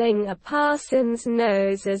 tickling a parson's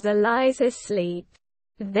nose as a lies asleep.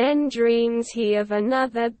 Then dreams he of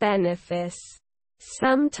another benefice.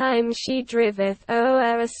 Sometime she driveth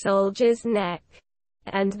o'er a soldier's neck,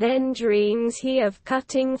 and then dreams he of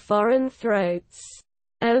cutting foreign throats,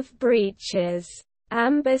 of breaches,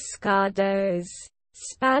 ambuscados,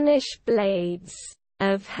 Spanish blades,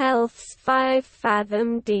 of healths 5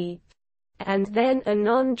 fathom deep, and then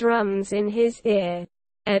anon drums in his ear,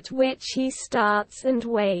 at which he starts and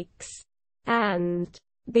wakes, and,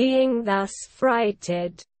 being thus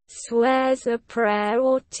frighted, swears a prayer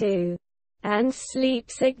or two, and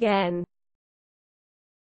sleeps again.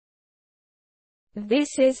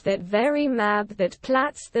 This is that very mab that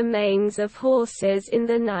plats the manes of horses in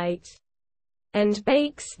the night, and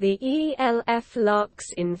bakes the elf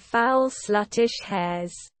locks in foul sluttish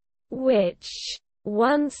hairs, which,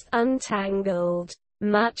 once untangled,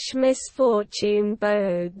 much misfortune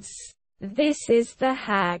bodes. This is the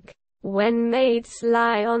hag, when maids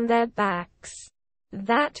lie on their backs,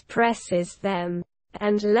 that presses them,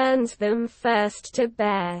 and learns them first to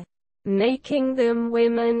bear, making them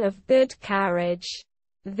women of good carriage.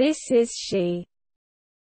 This is she.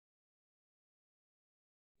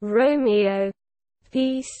 Romeo.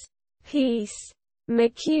 Peace, peace.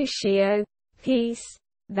 Mercutio. Peace.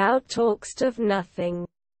 Thou talk'st of nothing.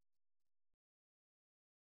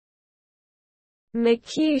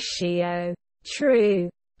 Mercutio. True.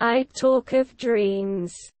 I talk of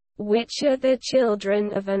dreams, which are the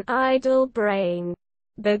children of an idle brain,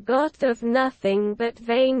 begot of nothing but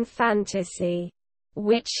vain fantasy,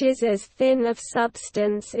 which is as thin of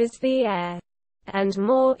substance as the air, and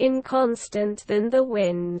more inconstant than the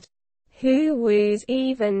wind, who woos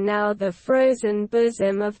even now the frozen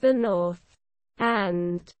bosom of the north,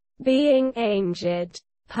 and, being aged,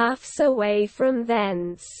 puffs away from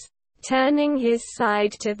thence, turning his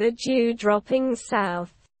side to the dew-dropping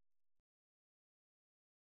south.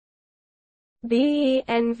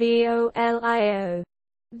 Benvolio.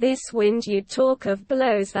 This wind you talk of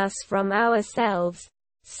blows us from ourselves.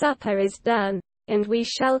 Supper is done, and we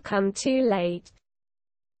shall come too late.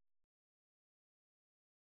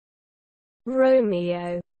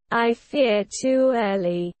 Romeo. I fear too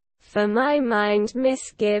early, for my mind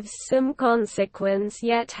misgives some consequence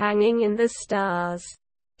yet hanging in the stars,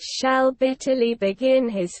 shall bitterly begin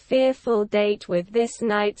his fearful date with this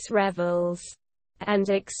night's revels, and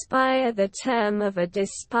expire the term of a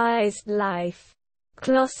despised life,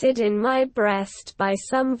 closeted in my breast by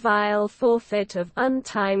some vile forfeit of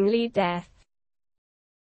untimely death.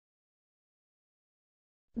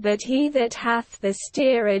 But he that hath the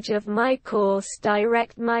steerage of my course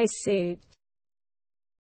direct my suit.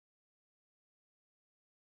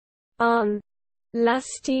 On,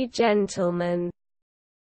 lusty gentleman.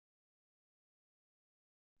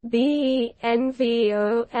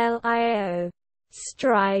 Benvolio.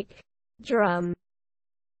 Strike, drum.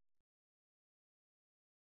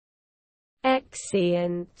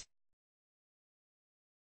 Exeunt.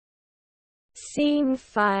 Scene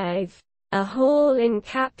 5. A hall in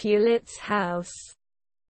Capulet's house.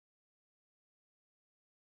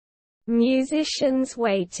 Musicians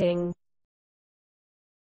waiting.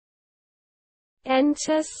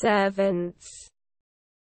 Enter servants.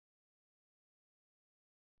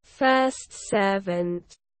 First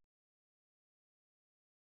servant.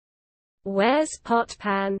 Where's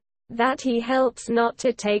Potpan, that he helps not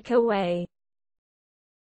to take away?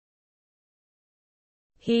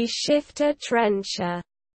 He shifter trencher.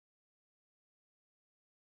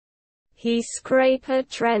 He scraper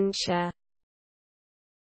trencher.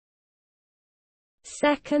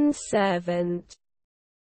 Second servant.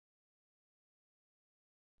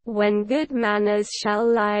 When good manners shall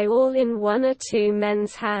lie all in one or two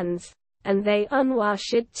men's hands, and they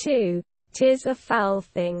unwashed too, 'tis a foul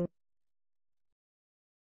thing.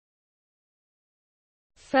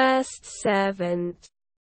 First servant.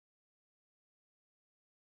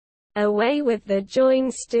 Away with the join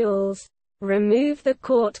stools, remove the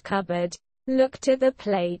court cupboard, look to the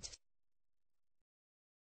plate.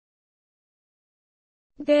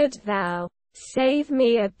 Good thou, save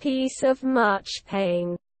me a piece of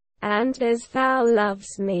marchpane, and as thou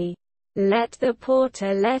loves me, let the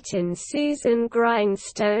porter let in Susan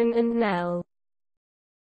Grindstone and Nell,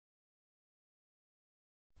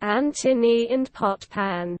 Antony and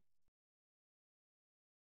Potpan.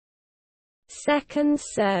 Second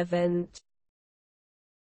servant.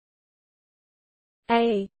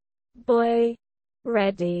 A boy,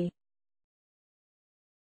 ready.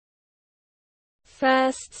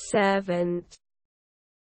 First servant.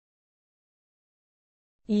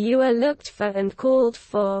 You are looked for and called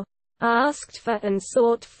for, asked for and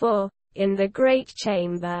sought for, in the great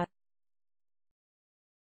chamber.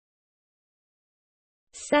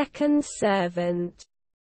 Second servant.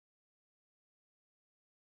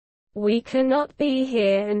 We cannot be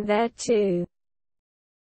here and there too.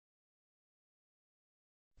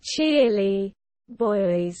 Cheerly,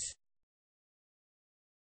 boys.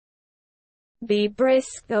 Be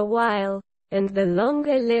brisk a while, and the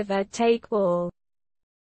longer liver take all.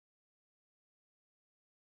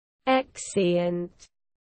 Exeunt.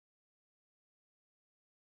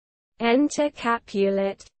 Enter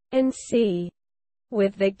Capulet, and see,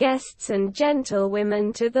 with the guests and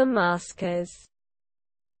gentlewomen to the maskers.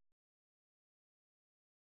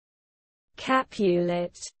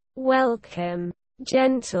 Capulet. Welcome,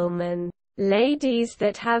 gentlemen. Ladies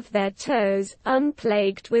that have their toes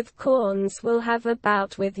unplagued with corns will have a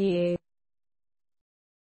bout with you.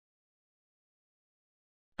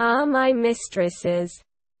 Ah, my mistresses,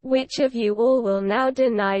 which of you all will now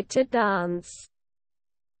deny to dance?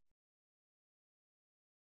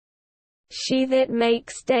 She that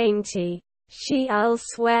makes dainty, she I'll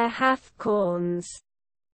swear hath corns.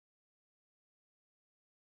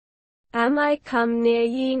 Am I come near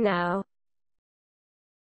ye now?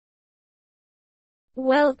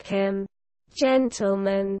 Welcome,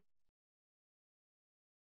 gentlemen.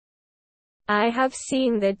 I have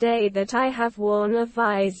seen the day that I have worn a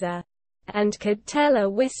visor, and could tell a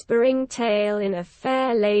whispering tale in a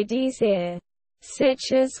fair lady's ear,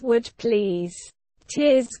 such as would please.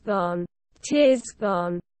 'Tis gone, 'tis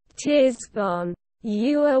gone, 'tis gone.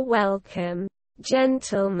 You are welcome,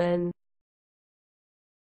 gentlemen.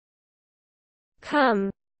 Come,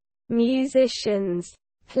 musicians,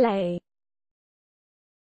 play.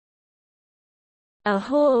 A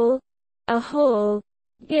hall,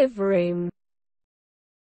 give room.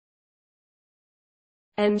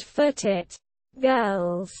 And foot it,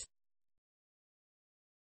 girls.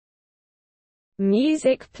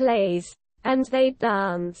 Music plays, and they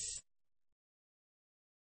dance.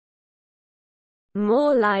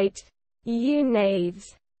 More light, you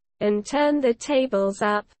knaves, and turn the tables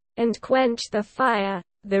up, and quench the fire,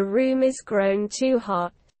 the room is grown too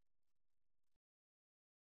hot.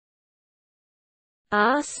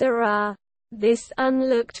 Ah, sirrah, this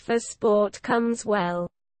unlooked-for sport comes well.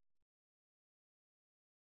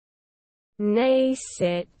 Nay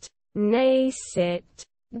sit,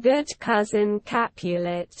 good cousin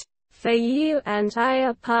Capulet, for you and I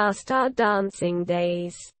are past our dancing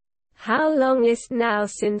days. How long is't now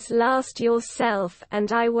since last yourself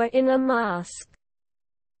and I were in a mask?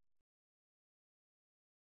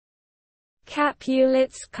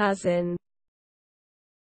 Capulet's cousin.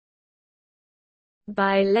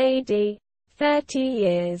 By lady, 30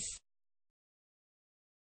 years.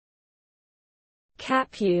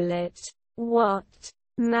 Capulet. What,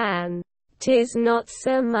 man? 'Tis not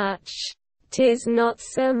so much, 'tis not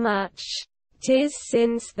so much, 'tis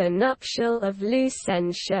since the nuptial of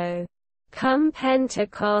Lucentio. Come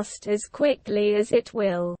Pentecost as quickly as it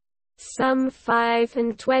will, some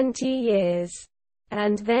 25 years,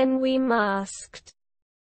 and then we masked.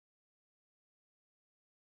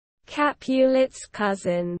 Capulet's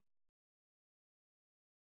cousin.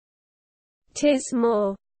 'Tis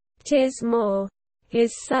more,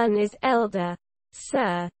 his son is elder,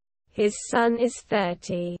 sir, his son is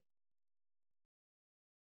 30.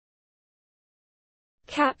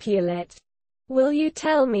 Capulet. Will you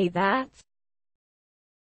tell me that?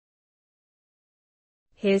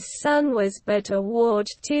 His son was but a ward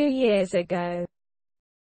 2 years ago.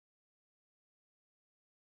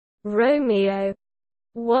 Romeo.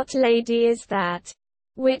 What lady is that,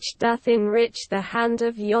 which doth enrich the hand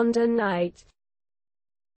of yonder knight?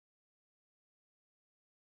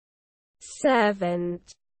 Servant.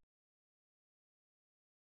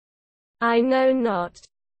 I know not,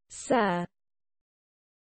 sir.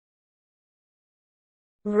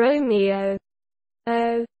 Romeo.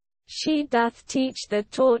 Oh, she doth teach the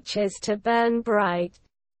torches to burn bright.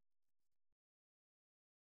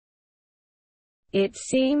 It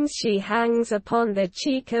seems she hangs upon the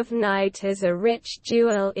cheek of night as a rich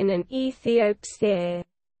jewel in an Ethiop's ear.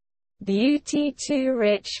 Beauty too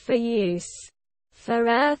rich for use, for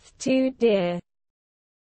earth too dear.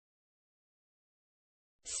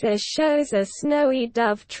 So shows a snowy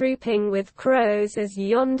dove trooping with crows as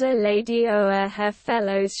yonder lady o'er her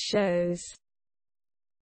fellows shows.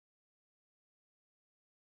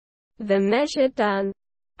 The measure done,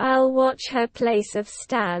 I'll watch her place of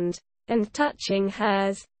stand, and touching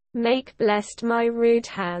hers, make blessed my rude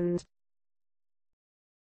hand.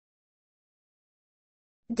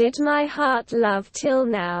 Did my heart love till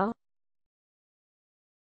now?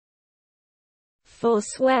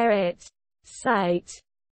 forswear it, sight.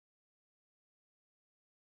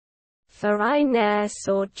 For I ne'er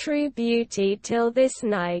saw true beauty till this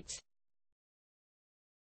night.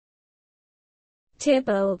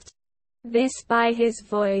 Tybalt. This by his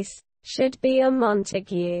voice, should be a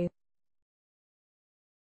Montague.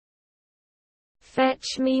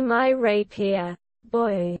 Fetch me my rapier,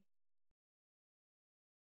 boy.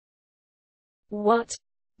 What?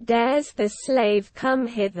 Dares the slave come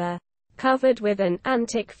hither, covered with an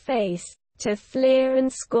antic face, to fleer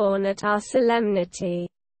and scorn at our solemnity?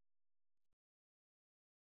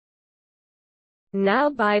 Now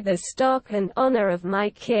by the stock and honor of my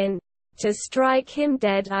kin, to strike him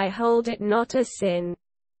dead I hold it not a sin.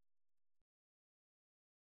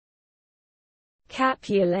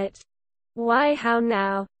 Capulet. Why how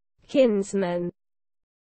now, kinsman?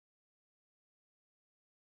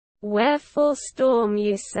 Wherefore storm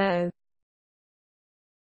you so?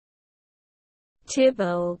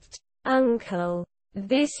 Tybalt. Uncle.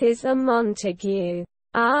 This is a Montague,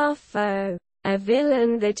 our foe, a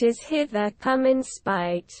villain that is hither come in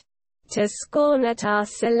spite, to scorn at our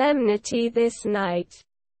solemnity this night.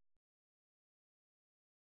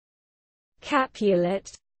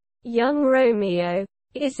 Capulet. Young Romeo,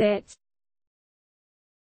 is it?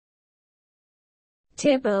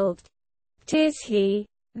 Tybalt. 'Tis he,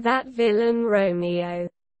 that villain Romeo.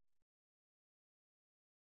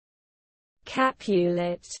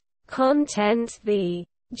 Capulet. Content thee,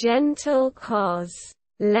 gentle cause,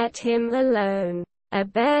 let him alone,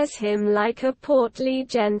 bears him like a portly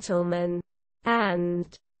gentleman,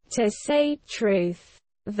 and, to say truth,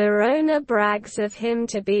 Verona brags of him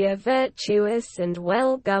to be a virtuous and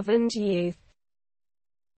well-governed youth.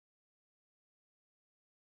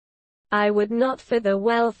 I would not for the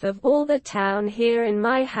wealth of all the town here in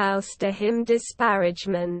my house do him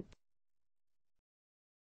disparagement.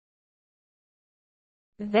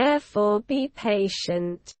 Therefore be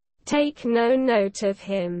patient, take no note of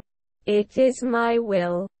him. It is my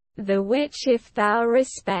will, the which if thou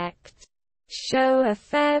respect, show a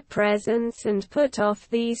fair presence and put off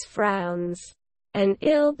these frowns, an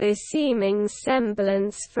ill-beseeming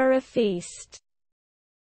semblance for a feast.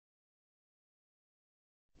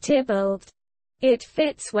 Tybalt. It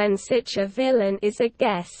fits when such a villain is a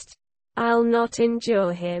guest, I'll not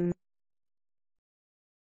endure him.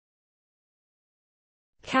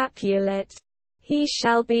 Capulet. He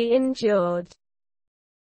shall be endured.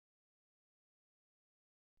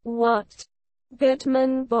 What?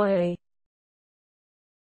 Goodman boy.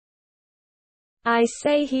 I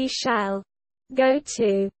say he shall. Go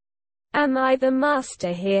to. Am I the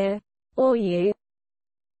master here, or you?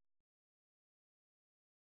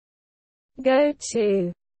 Go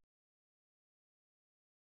to.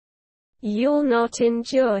 You'll not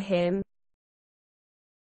endure him.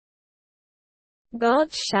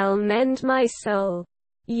 God shall mend my soul.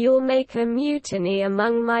 You'll make a mutiny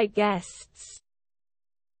among my guests.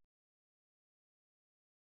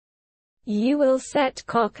 You will set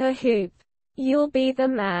cock a hoop. You'll be the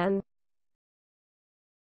man.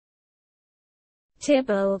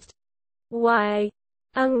 Tybalt. Why,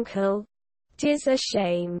 uncle, 'tis a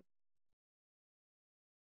shame.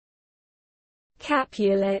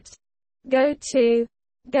 Capulet. Go to,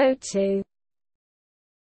 go to.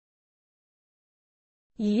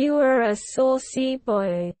 You are a saucy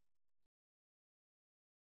boy.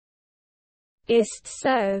 Is't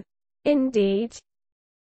so? Indeed.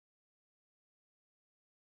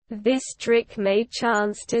 This trick may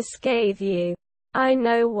chance to scathe you. I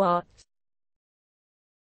know what.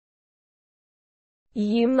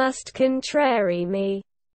 You must contrary me.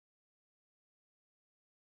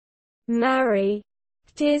 Marry,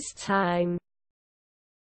 'tis time.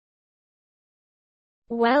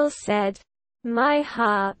 Well said, my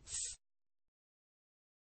hearts.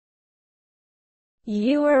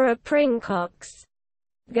 You are a princox.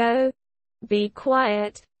 Go, be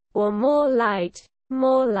quiet, or more light,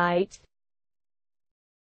 more light.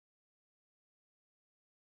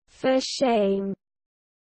 For shame.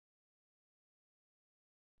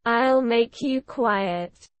 I'll make you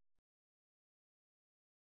quiet.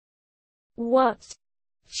 What?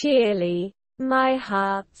 Cheerly, my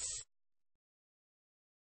hearts.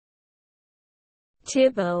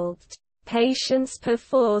 Tybalt. Patience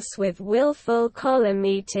perforce with wilful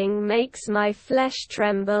collomeeting makes my flesh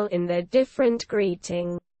tremble in the different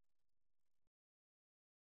greeting.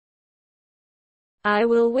 I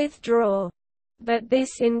will withdraw. But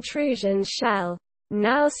this intrusion shall,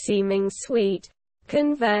 now seeming sweet,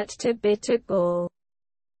 convert to bitter gall.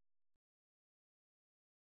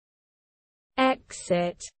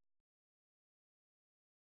 Exit.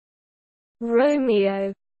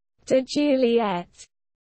 Romeo. to Juliet.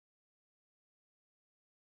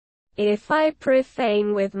 If I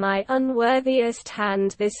profane with my unworthiest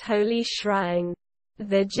hand this holy shrine,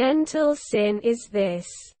 the gentle sin is this: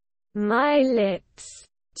 my lips,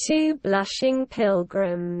 two blushing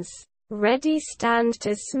pilgrims, ready stand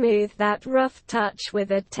to smooth that rough touch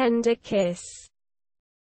with a tender kiss.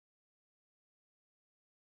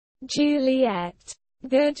 Juliet,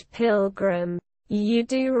 good pilgrim, you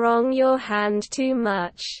do wrong your hand too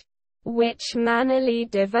much, which mannerly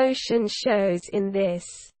devotion shows in this.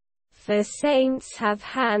 For saints have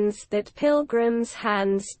hands that pilgrims'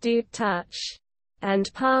 hands do touch,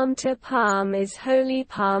 and palm to palm is holy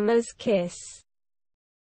palmer's kiss.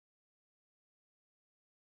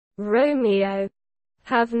 Romeo,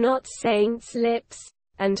 have not saints lips,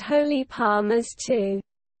 and holy palmers too?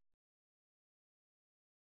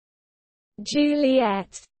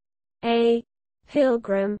 Juliet, a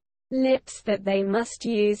pilgrim, lips that they must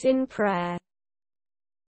use in prayer.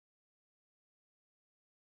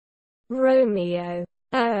 Romeo,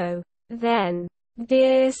 oh, then,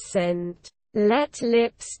 dear saint, let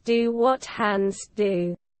lips do what hands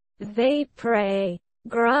do. They pray,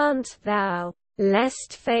 grant thou,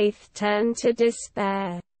 lest faith turn to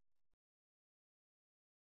despair.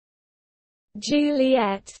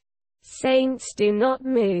 Juliet, saints do not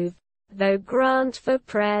move, though grant for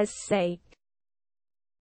prayer's sake.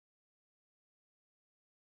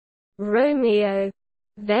 Romeo,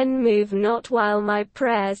 then move not while my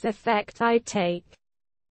prayer's effect I take.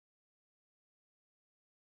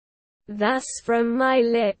 Thus from my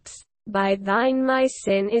lips, by thine my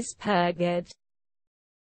sin is purged.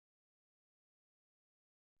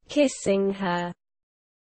 Kissing her.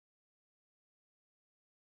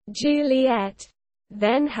 Juliet,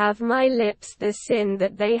 then have my lips the sin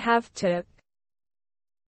that they have took.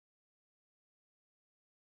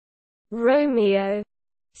 Romeo,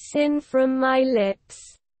 sin from my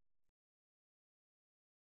lips.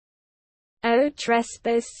 O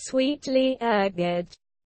trespass sweetly urged.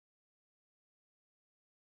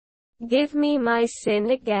 Give me my sin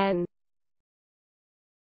again.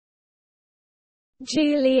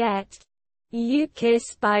 Juliet, you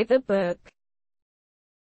kiss by the book.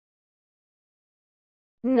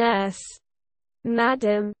 Nurse,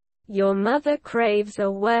 madam, your mother craves a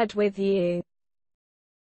word with you.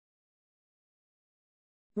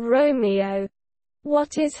 Romeo,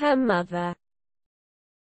 what is her mother?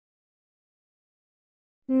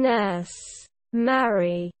 Nurse,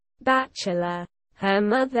 marry, bachelor, her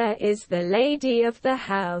mother is the lady of the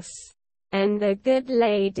house, and a good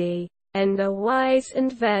lady, and a wise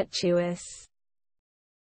and virtuous.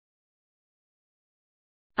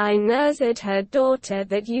 I nursed her daughter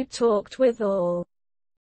that you talked withal.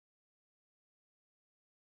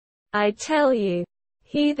 I tell you,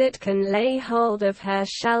 he that can lay hold of her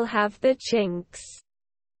shall have the chinks.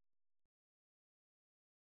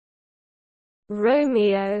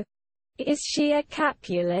 Romeo, is she a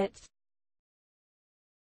Capulet?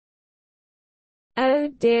 Oh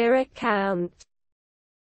dear account.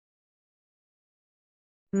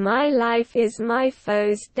 My life is my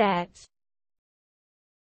foe's debt.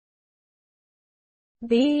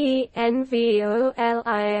 Benvolio.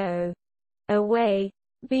 Away,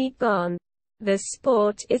 be gone. The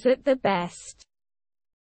sport is at the best.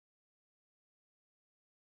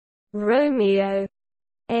 Romeo.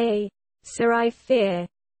 Sir, I fear,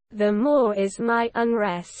 the more is my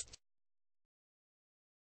unrest.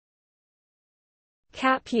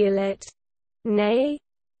 Capulet. Nay,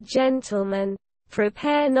 gentlemen,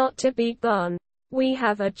 prepare not to be gone, we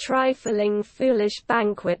have a trifling foolish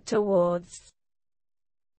banquet towards.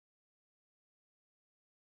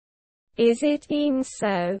 Is it e'en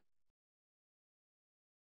so?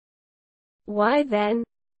 Why then,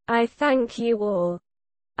 I thank you all.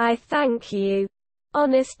 I thank you,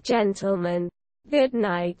 honest gentlemen, good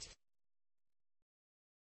night.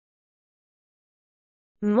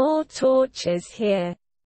 More tortures here.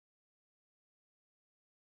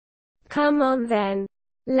 Come on then,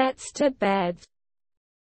 let's to bed.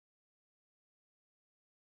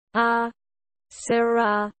 Ah,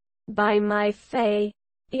 sirrah, by my fay,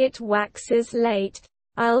 it waxes late,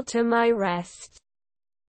 I'll to my rest.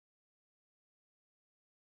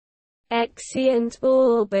 Exeunt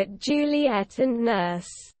all but Juliet and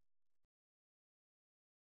nurse.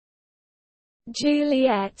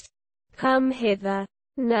 Juliet, come hither,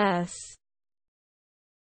 nurse.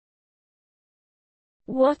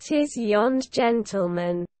 What is yond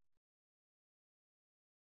gentleman?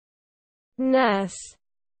 Nurse,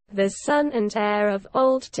 the son and heir of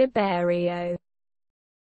old Tiberio.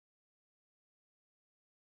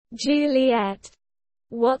 Juliet,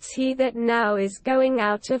 What's he that now is going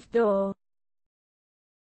out of door?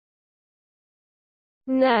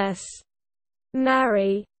 Nurse.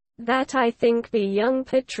 Marry, that I think be young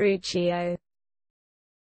Petruchio.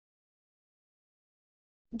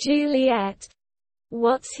 Juliet.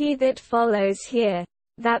 What's he that follows here,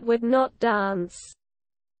 that would not dance?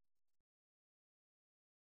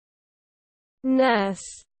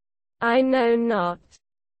 Nurse. I know not.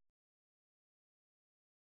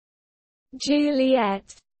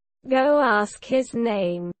 Juliet. Go ask his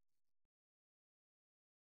name.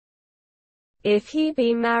 If he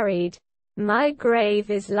be married, my grave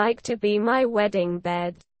is like to be my wedding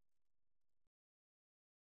bed.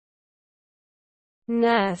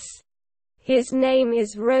 Nurse. His name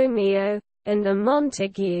is Romeo, and a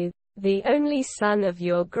Montague, the only son of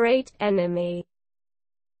your great enemy.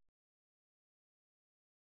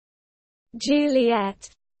 Juliet.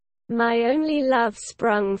 My only love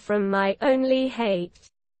sprung from my only hate.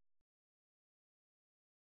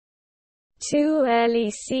 Too early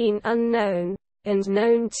seen unknown, and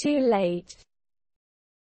known too late.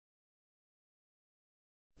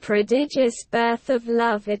 Prodigious birth of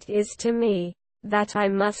love it is to me, that I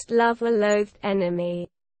must love a loathed enemy.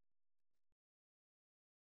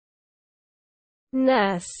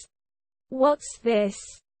 Nurse. What's this?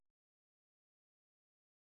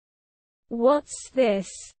 What's this?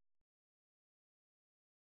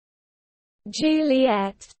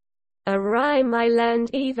 Juliet. A rhyme I learned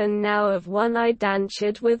even now of one I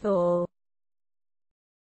danced withal.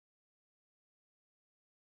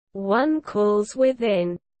 One calls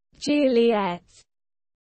within, Juliet.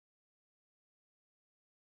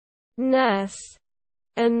 Nurse.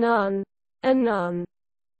 Anon, anon.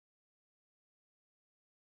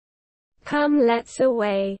 Come let's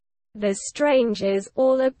away, the strangers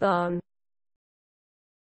all are gone.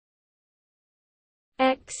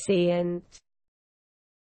 Exeunt.